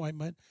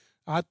disappointment.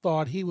 I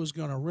thought he was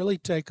going to really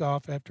take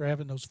off after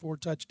having those 4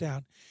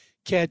 touchdown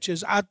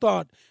catches. I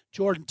thought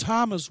Jordan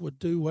Thomas would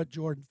do what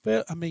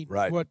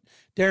what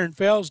Darren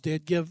Fells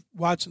did, give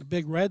Watson a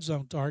big red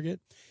zone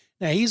target.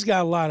 Now, he's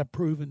got a lot of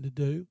proving to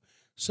do.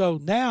 So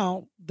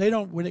now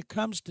when it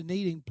comes to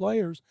needing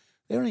players,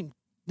 they don't even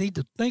need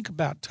to think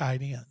about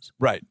tight ends.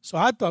 Right. So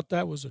I thought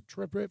that was a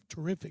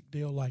terrific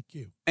deal like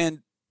you. And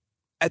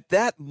at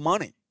that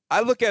money,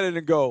 I look at it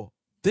and go,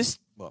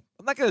 I'm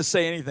not going to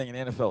say anything in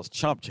NFL is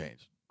chump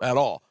change at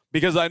all,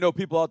 because I know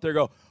people out there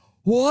go,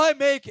 well, I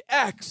make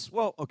X.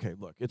 Well, okay,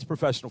 look, it's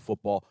professional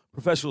football,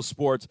 professional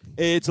sports.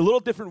 It's a little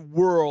different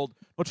world.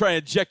 Don't try to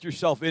inject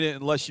yourself in it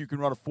unless you can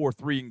run a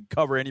 4-3 and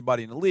cover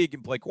anybody in the league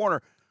and play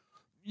corner.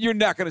 You're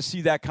not going to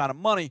see that kind of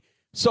money.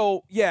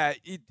 So, yeah,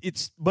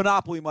 it's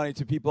monopoly money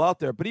to people out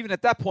there. But even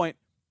at that point,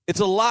 it's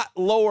a lot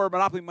lower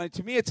monopoly money.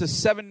 To me, it's a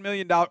 $7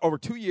 million, over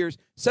 2 years,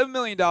 $7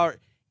 million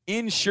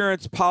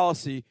insurance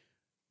policy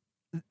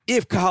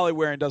if Kahale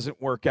Warring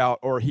doesn't work out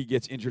or he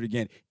gets injured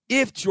again.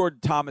 If Jordan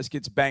Thomas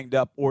gets banged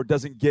up or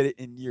doesn't get it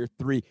in year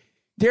 3,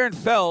 Darren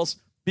Fells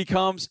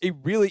becomes a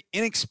really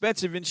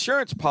inexpensive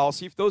insurance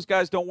policy if those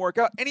guys don't work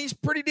out. And he's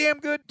pretty damn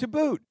good to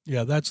boot.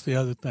 Yeah, that's the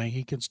other thing.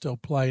 He can still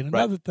play. And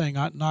another thing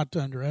not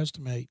to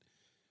underestimate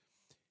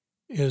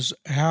is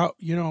how,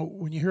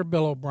 when you hear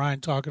Bill O'Brien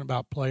talking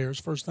about players,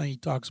 first thing he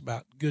talks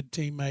about, good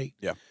teammate.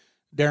 Yeah.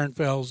 Darren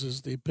Fells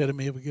is the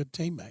epitome of a good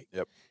teammate.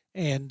 Yep.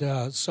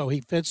 And so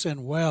he fits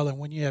in well. And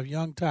when you have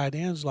young tight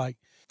ends like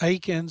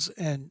Akins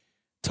and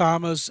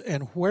Thomas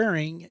and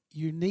Waring,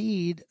 you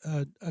need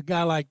a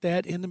guy like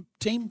that in the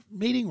team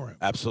meeting room.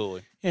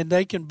 Absolutely. And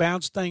they can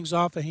bounce things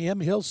off of him.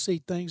 He'll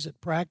see things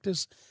at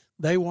practice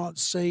they won't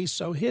see.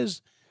 So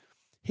his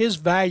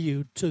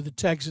value to the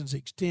Texans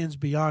extends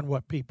beyond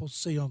what people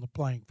see on the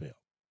playing field.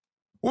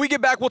 When we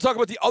get back, we'll talk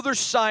about the other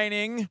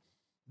signing,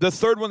 the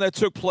third one that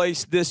took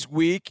place this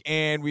week,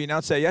 and we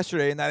announced that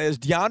yesterday, and that is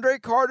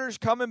DeAndre Carter's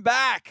coming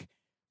back.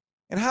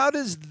 And how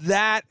does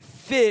that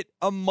fit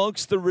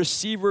amongst the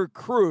receiver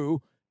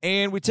crew?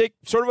 And we take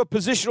sort of a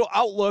positional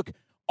outlook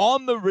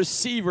on the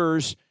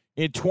receivers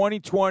in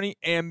 2020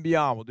 and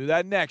beyond. We'll do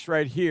that next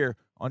right here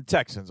on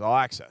Texans All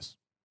Access.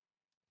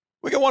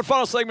 We got one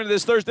final segment of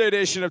this Thursday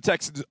edition of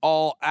Texans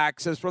All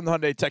Access from the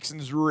Hyundai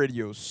Texans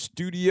Radio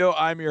Studio.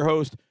 I'm your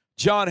host,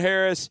 John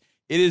Harris.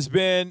 It has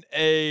been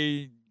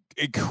a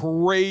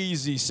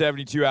crazy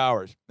 72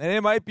 hours, and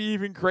it might be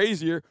even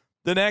crazier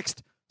the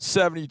next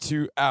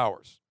 72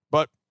 hours.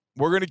 But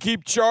we're going to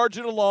keep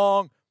charging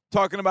along,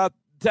 talking about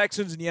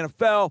Texans and the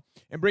NFL,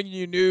 and bringing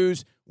you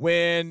news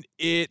when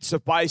it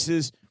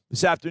suffices.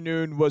 This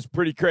afternoon was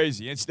pretty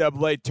crazy.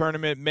 NCAA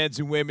tournament, men's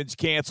and women's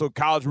canceled,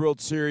 College World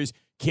Series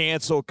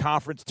canceled,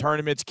 conference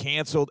tournaments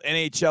canceled,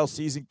 NHL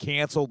season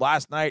canceled,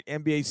 last night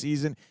NBA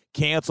season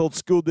canceled,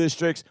 school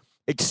districts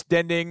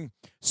extending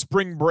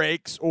spring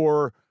breaks,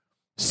 or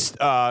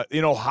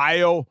in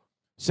Ohio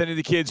sending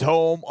the kids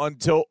home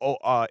until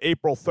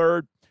April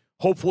 3rd.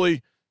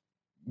 Hopefully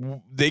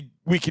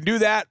we can do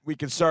that. We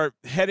can start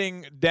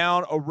heading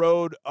down a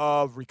road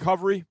of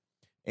recovery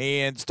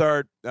and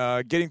start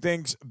getting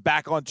things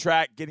back on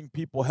track, getting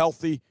people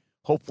healthy,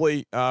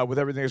 hopefully with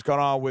everything that's going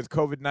on with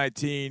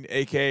COVID-19,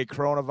 a.k.a.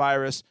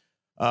 coronavirus.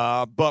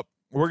 But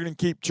we're going to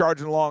keep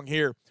charging along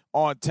here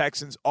on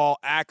Texans All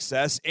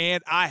Access.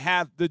 And I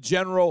have the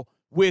general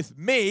with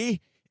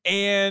me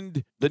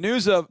and the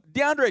news of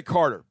DeAndre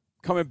Carter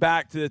coming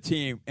back to the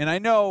team. And I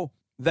know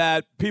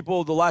that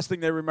people, the last thing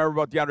they remember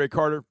about DeAndre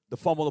Carter, the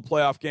fumble in the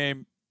playoff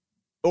game.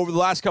 Over the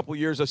last couple of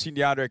years, I've seen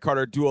DeAndre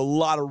Carter do a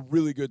lot of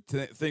really good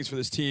things for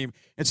this team.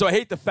 And so I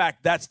hate the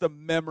fact that's the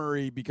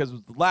memory, because it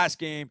was the last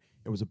game.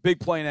 It was a big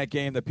play in that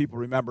game that people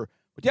remember.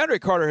 But DeAndre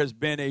Carter has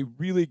been a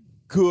really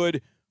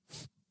good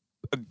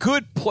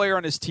player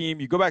on his team.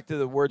 You go back to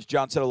the words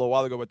John said a little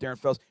while ago about Darren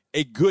Fells,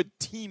 a good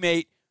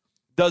teammate,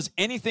 does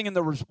anything in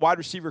the wide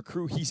receiver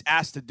crew he's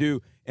asked to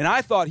do. And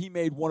I thought he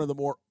made one of the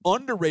more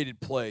underrated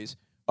plays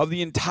of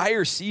the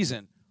entire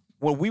season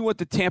when we went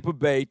to Tampa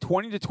Bay,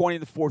 20-20 in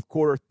the fourth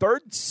quarter,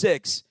 3rd and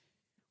 6,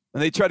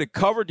 and they tried to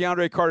cover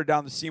DeAndre Carter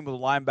down the seam with a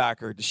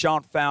linebacker.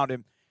 Deshaun found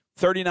him,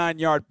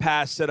 39-yard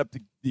pass, set up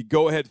the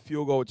go-ahead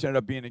field goal, which ended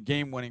up being a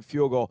game-winning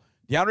field goal.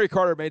 DeAndre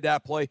Carter made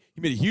that play.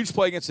 He made a huge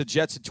play against the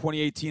Jets in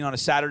 2018 on a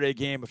Saturday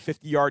game, a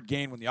 50-yard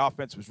gain when the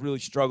offense was really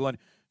struggling.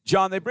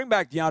 John, they bring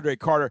back DeAndre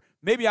Carter.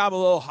 Maybe I'm a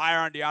little higher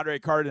on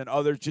DeAndre Carter than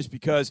others just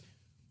because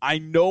I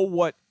know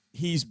what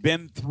he's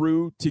been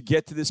through to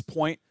get to this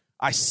point.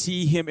 I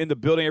see him in the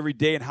building every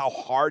day and how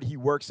hard he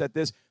works at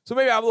this. So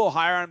maybe I'm a little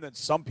higher on him than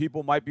some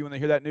people might be when they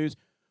hear that news.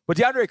 But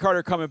DeAndre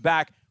Carter coming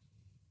back,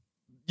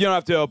 you don't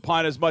have to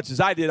opine as much as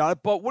I did on it,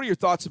 but what are your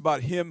thoughts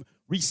about him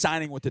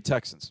re-signing with the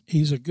Texans?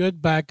 He's a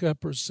good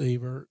backup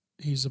receiver.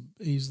 He's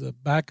the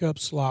backup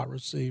slot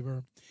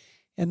receiver.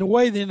 And the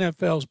way the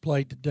NFL's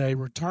played today,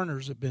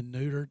 returners have been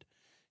neutered.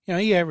 You know,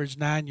 he averaged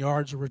 9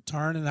 yards a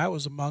return, and that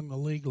was among the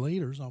league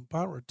leaders on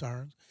punt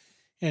returns.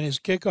 And his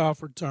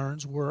kickoff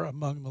returns were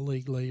among the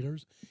league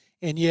leaders.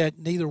 And yet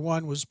neither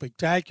one was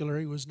spectacular.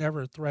 He was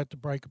never a threat to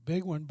break a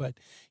big one. But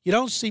you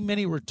don't see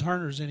many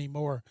returners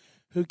anymore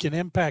who can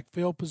impact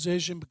field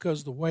position because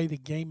of the way the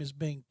game is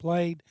being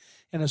played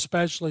and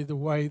especially the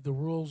way the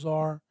rules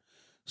are.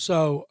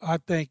 So I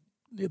think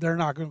they're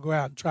not going to go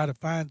out and try to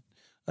find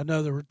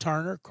another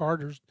returner.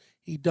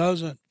 He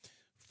doesn't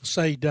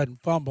say he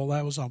doesn't fumble.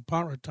 That was on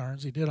punt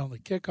returns. He did on the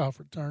kickoff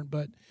return.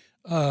 But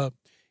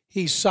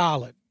he's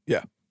solid.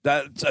 Yeah.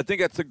 I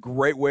think that's a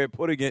great way of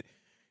putting it.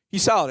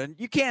 He's solid. And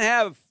you can't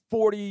have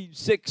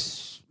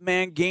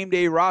 46-man game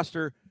day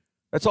roster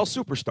that's all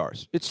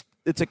superstars. It's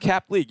a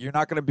cap league. You're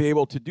not going to be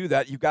able to do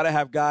that. You've got to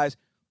have guys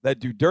that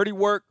do dirty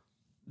work,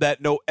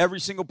 that know every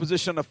single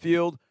position on the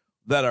field,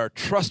 that are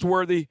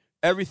trustworthy.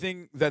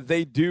 Everything that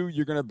they do,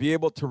 you're going to be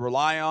able to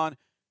rely on.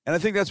 And I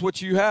think that's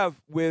what you have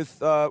with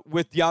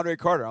DeAndre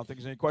Carter. I don't think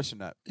there's any question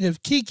that.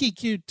 If Keke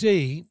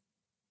Coutee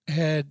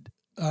had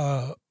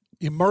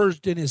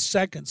emerged in his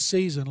second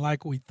season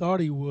like we thought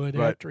he would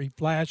after he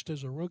flashed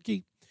as a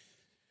rookie,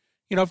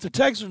 you know, if the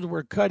Texans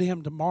were to cut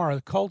him tomorrow,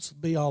 the Colts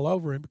would be all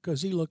over him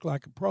because he looked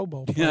like a Pro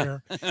Bowl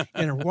player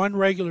in one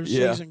regular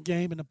season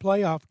game and the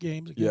playoff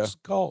games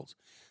against the Colts.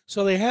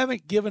 So they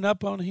haven't given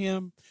up on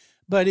him.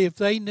 But if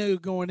they knew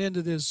going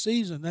into this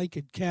season they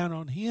could count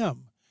on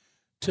him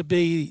to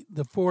be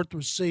the fourth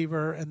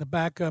receiver and the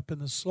backup in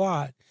the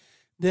slot,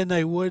 then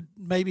they would.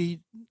 Maybe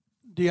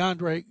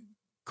DeAndre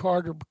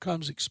Carter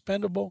becomes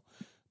expendable.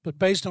 But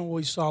based on what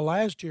we saw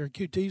last year,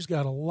 QT's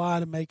got a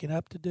lot of making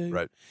up to do.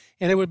 Right.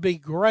 And it would be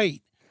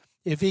great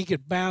if he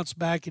could bounce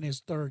back in his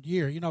third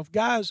year. You know, if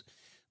guys,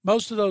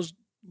 most of those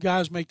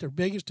guys make their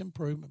biggest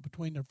improvement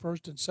between their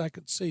first and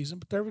second season,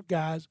 but there are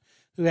guys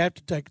who have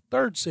to take a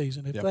third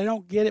season. If they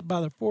don't get it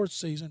by the fourth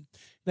season,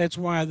 that's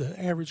why the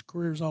average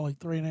career is only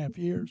 3.5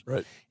 years,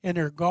 right, and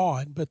they're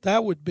gone. But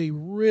that would be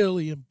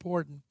really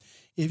important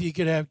if you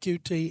could have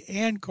QT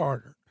and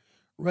Carter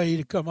ready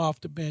to come off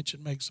the bench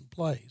and make some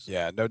plays.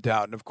 Yeah, no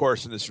doubt. And, of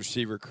course, in this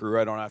receiver crew,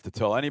 I don't have to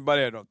tell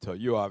anybody. I don't tell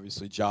you,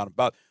 obviously, John,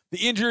 about the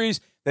injuries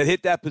that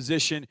hit that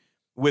position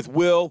with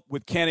Will,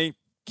 with Kenny.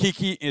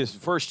 Keke in his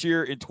first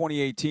year in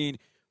 2018.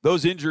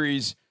 Those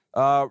injuries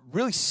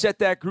really set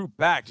that group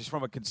back just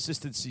from a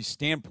consistency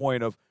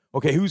standpoint of,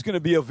 okay, who's going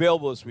to be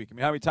available this week? I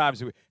mean, how many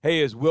times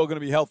is Will going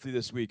to be healthy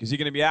this week? Is he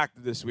going to be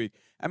active this week?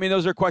 I mean,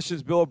 those are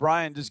questions Bill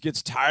O'Brien just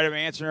gets tired of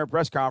answering at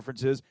press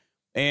conferences.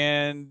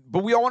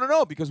 But we all want to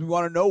know because we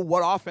want to know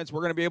what offense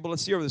we're going to be able to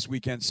see over this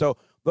weekend. So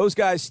those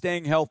guys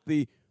staying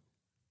healthy,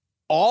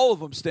 all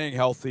of them staying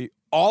healthy,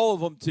 all of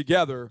them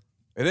together,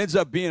 it ends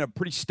up being a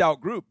pretty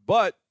stout group.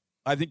 But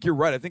I think you're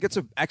right. I think it's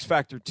an X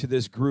factor to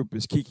this group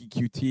is Keke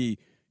QT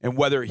and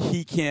whether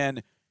he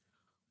can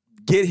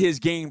get his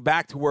game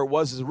back to where it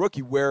was as a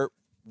rookie, where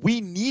we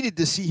needed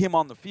to see him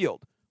on the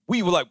field.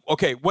 We were like,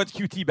 okay, when's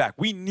QT back?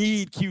 We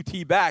need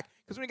QT back.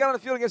 Because when he got on the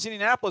field against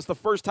Indianapolis, the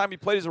first time he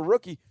played as a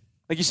rookie,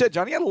 like you said,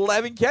 John, he had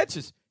 11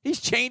 catches. He's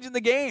changing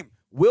the game.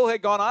 Will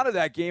had gone out of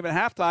that game at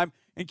halftime,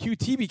 and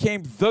QT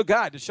became the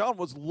guy. Deshaun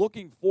was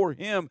looking for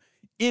him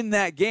in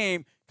that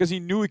game because he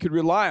knew he could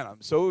rely on him.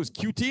 So it was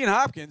QT and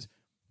Hopkins,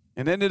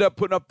 and ended up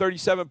putting up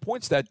 37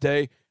 points that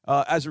day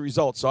as a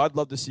result. So I'd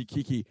love to see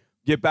Keke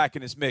get back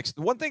in his mix.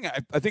 The one thing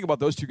I think about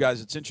those two guys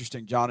that's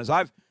interesting, John, is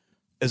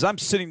as I'm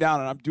sitting down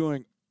and I'm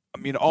doing,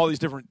 all these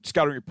different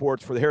scouting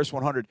reports for the Harris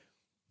 100,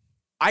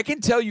 I can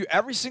tell you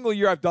every single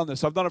year I've done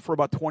this. I've done it for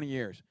about 20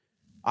 years.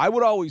 I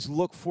would always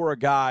look for a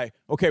guy,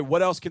 okay,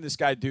 what else can this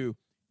guy do?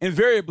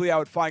 Invariably, I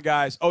would find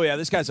guys, oh, yeah,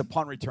 this guy's a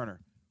punt returner.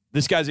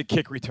 This guy's a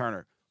kick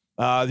returner.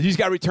 He's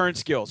got return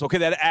skills. Okay,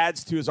 that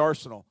adds to his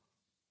arsenal.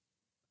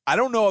 I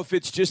don't know if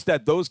it's just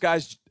that those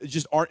guys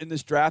just aren't in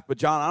this draft, but,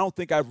 John, I don't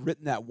think I've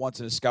written that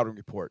once in a scouting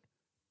report.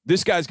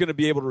 This guy's going to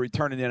be able to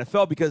return in the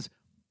NFL because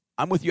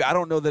I'm with you. I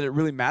don't know that it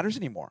really matters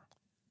anymore.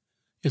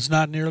 It's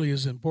not nearly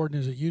as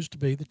important as it used to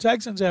be. The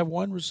Texans have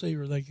one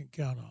receiver they can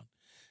count on,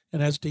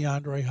 and that's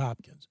DeAndre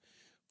Hopkins.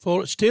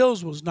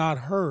 Stills was not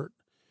hurt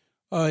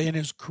in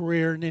his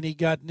career, and then he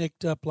got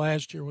nicked up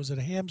last year. Was it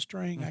a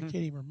hamstring? Mm-hmm. I can't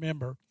even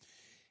remember.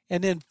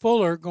 And then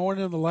Fuller, going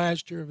into the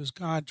last year of his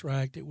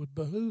contract, it would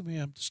behoove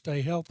him to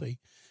stay healthy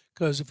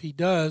because if he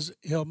does,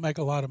 he'll make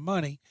a lot of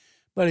money.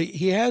 But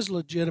he has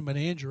legitimate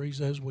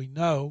injuries, as we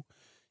know.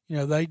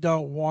 They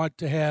don't want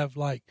to have,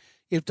 like,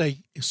 if they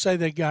say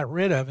they got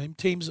rid of him,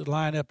 teams that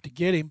line up to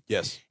get him.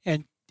 Yes.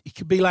 And it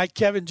could be like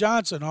Kevin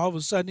Johnson. All of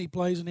a sudden he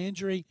plays an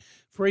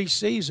injury-free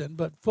season.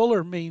 But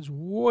Fuller means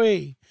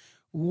way,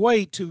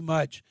 way too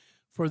much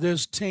for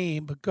this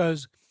team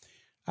because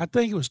I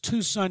think it was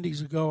 2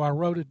 Sundays ago I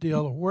wrote a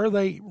deal where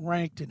they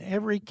ranked in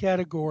every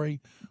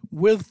category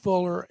with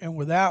Fuller and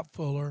without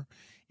Fuller,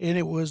 and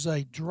it was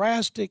a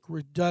drastic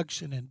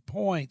reduction in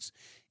points,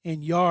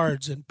 in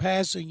yards, and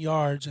passing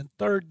yards, and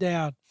third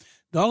down.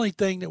 The only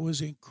thing that was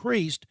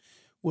increased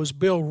was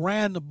Bill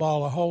ran the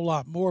ball a whole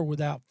lot more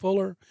without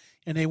Fuller,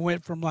 and they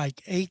went from like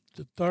 8th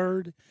to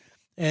 3rd.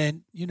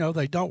 And,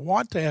 they don't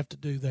want to have to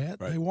do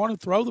that. Right. They want to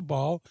throw the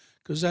ball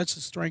because that's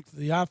the strength of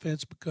the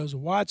offense because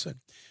of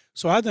Watson.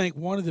 So I think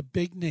one of the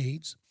big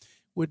needs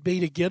would be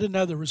to get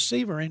another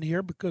receiver in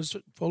here because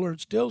Fuller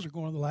and Stills are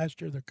going the last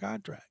year of their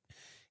contract.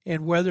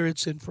 And whether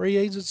it's in free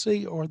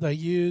agency or they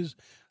use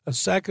a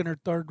second or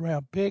third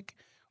round pick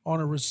on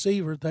a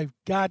receiver, they've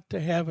got to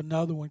have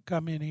another one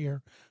come in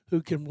here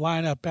who can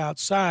line up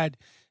outside.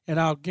 And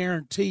I'll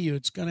guarantee you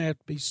it's going to have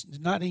to be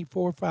not any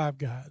 4 or 5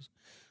 guys.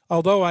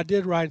 Although I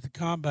did write at the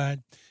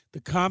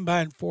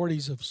combine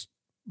 40s of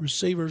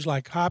receivers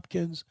like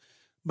Hopkins,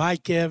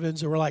 Mike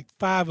Evans, there were like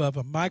 5 of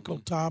them, Michael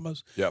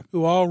Thomas,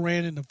 who all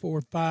ran in the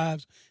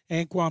 4.5s.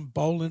 Anquan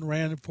Bolin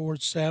ran in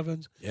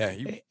 4.7s. Yeah,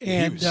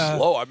 he was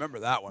slow. I remember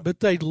that one. But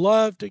they'd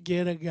love to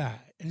get a guy,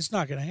 and it's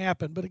not going to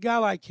happen, but a guy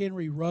like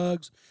Henry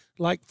Ruggs,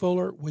 like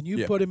Fuller, when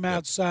you put him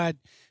outside,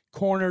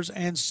 corners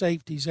and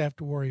safeties have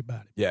to worry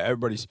about it. Yeah,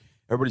 everybody's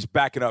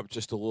backing up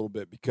just a little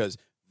bit because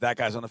that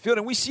guy's on the field.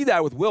 And we see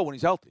that with Will when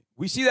he's healthy.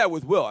 We see that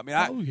with Will. I mean,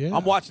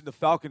 I'm watching the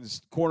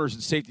Falcons corners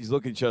and safeties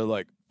look at each other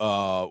like,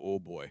 oh,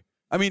 boy.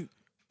 I mean,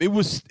 it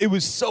was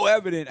so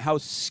evident how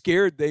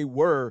scared they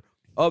were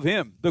of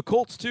him. The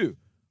Colts, too.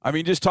 I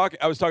mean,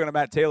 I was talking to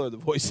Matt Taylor, the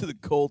voice of the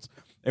Colts,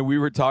 and we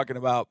were talking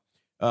about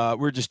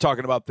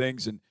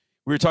things, and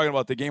we were talking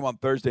about the game on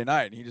Thursday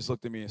night, and he just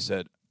looked at me and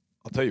said,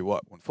 I'll tell you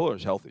what, when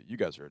Fuller's healthy, you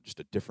guys are just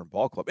a different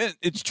ball club. And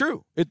it's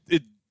true.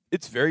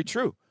 It's very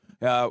true.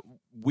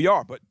 We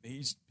are, but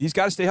he's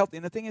got to stay healthy.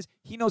 And the thing is,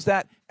 he knows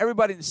that.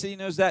 Everybody in the city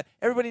knows that.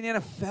 Everybody in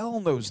the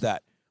NFL knows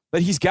that.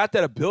 But he's got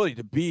that ability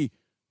to be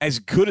as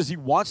good as he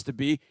wants to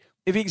be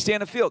if he can stay on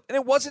the field. And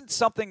it wasn't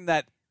something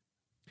that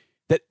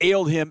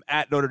ailed him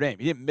at Notre Dame.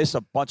 He didn't miss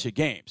a bunch of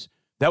games.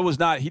 That was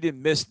not – he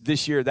didn't miss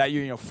this year, that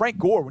year. Frank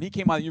Gore, when he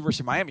came out of the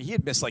University of Miami, he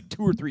had missed like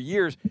 2 or 3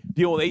 years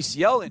dealing with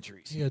ACL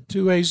injuries. He had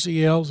 2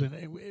 ACLs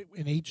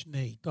in each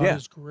knee. Thought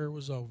his career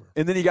was over.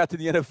 And then he got to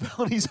the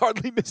NFL, and he's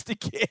hardly missed a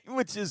game,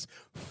 which is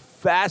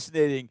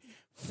fascinating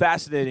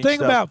The thing stuff.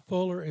 about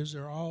Fuller is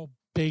they're all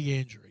big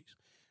injuries.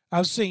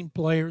 I've seen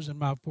players in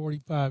my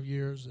 45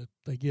 years that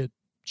they get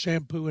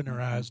shampoo in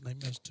their eyes and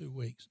they miss 2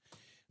 weeks.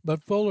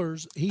 But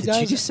Fuller's – Did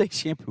you just say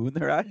shampoo in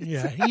their eyes?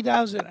 Yeah, he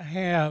doesn't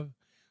have –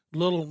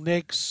 little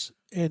nicks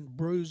and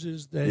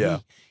bruises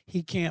that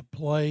he can't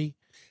play.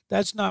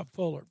 That's not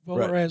Fuller.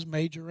 Fuller has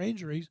major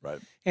injuries,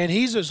 and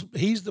he's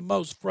the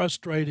most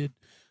frustrated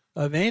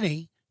of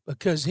any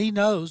because he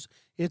knows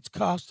it's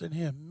costing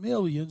him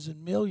millions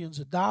and millions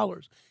of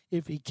dollars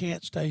if he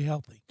can't stay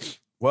healthy.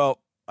 Well,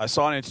 I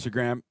saw on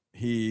Instagram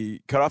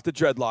he cut off the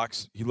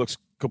dreadlocks. He looks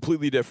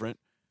completely different.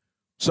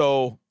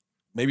 So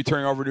maybe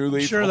turning over a new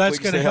leaf. Sure, that's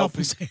going to help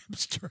his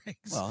hamstrings.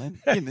 Well,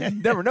 you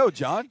never know,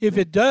 John. If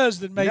it does,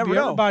 then maybe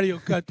everybody will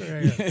cut their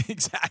hair.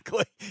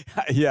 Exactly.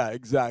 Yeah,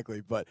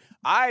 exactly. But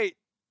I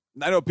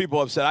know people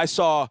have said, I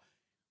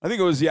think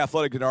it was The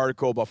Athletic, an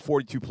article about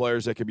 42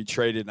 players that could be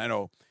traded. And I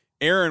know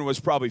Aaron Reese was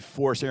probably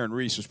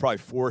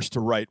forced to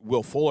write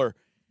Will Fuller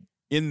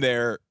in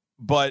there.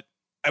 But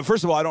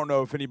first of all, I don't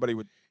know if anybody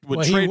would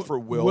trade for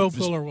Will. Will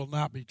Fuller will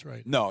not be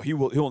traded. No, he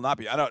will not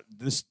be.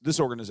 This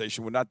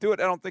organization would not do it.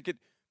 I don't think it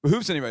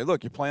behooves anybody.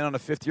 Look, you're playing on a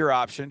 5th-year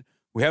option.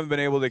 We haven't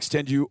been able to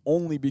extend you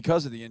only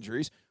because of the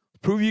injuries.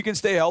 Prove you can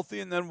stay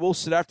healthy, and then we'll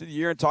sit after the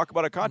year and talk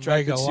about a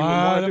contract and see what we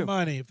want to do. Make a lot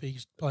of money if he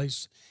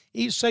plays.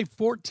 He'd say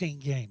 14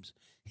 games.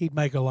 He'd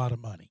make a lot of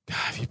money. God,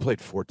 if he played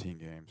 14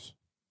 games.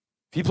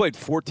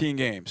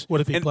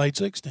 What if he played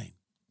 16?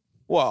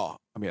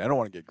 Well, I mean, I don't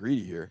want to get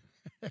greedy here.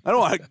 I don't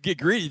want to get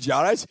greedy,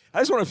 John. I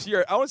just want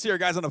to see our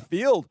guys on the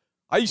field.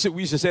 We used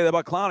to say that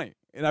about Clowney,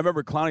 and I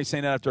remember Clowney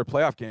saying that after a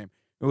playoff game.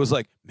 It was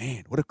like,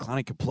 man, what if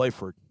Clowney could play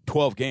for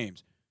 12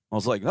 games? I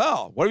was like,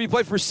 oh, what if he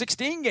played for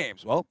 16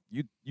 games? Well,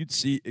 you'd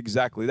see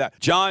exactly that.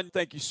 John,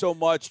 thank you so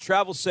much.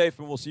 Travel safe,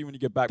 and we'll see you when you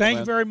get back. Thank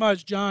you very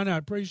much, John. I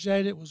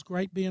appreciate it. It was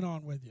great being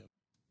on with you.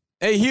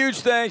 A huge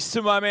thanks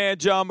to my man,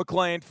 John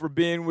McClain, for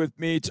being with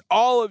me. To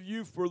all of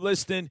you for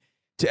listening.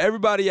 To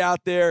everybody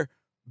out there,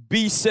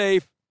 be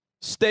safe,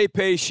 stay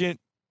patient,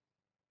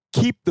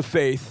 keep the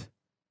faith.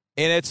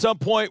 And at some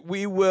point,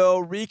 we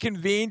will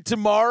reconvene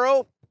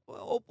tomorrow.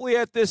 Well, hopefully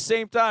at this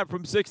same time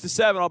from 6 to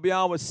 7. I'll be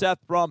on with Seth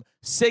from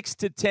 6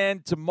 to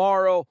 10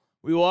 tomorrow.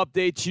 We will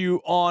update you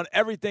on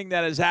everything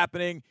that is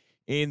happening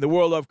in the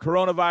world of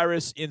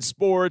coronavirus, in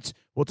sports.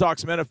 We'll talk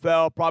some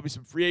NFL, probably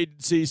some free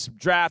agency, some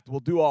draft. We'll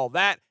do all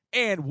that.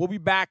 And we'll be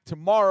back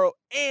tomorrow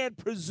and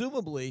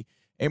presumably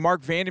a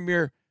Mark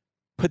Vandermeer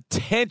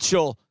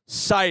potential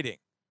sighting.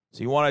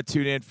 So you want to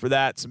tune in for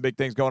that. Some big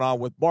things going on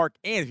with Mark.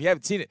 And if you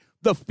haven't seen it,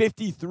 the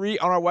 53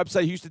 on our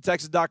website,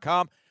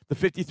 HoustonTexans.com, the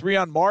 53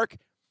 on Mark.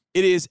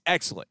 It is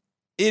excellent.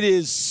 It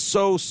is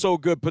so, so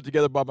good put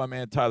together by my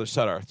man, Tyler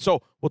Sutter.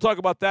 So we'll talk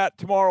about that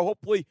tomorrow,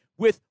 hopefully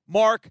with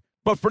Mark.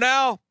 But for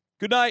now,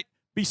 good night,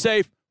 be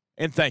safe,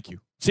 and thank you.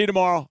 See you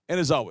tomorrow, and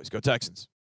as always, go Texans.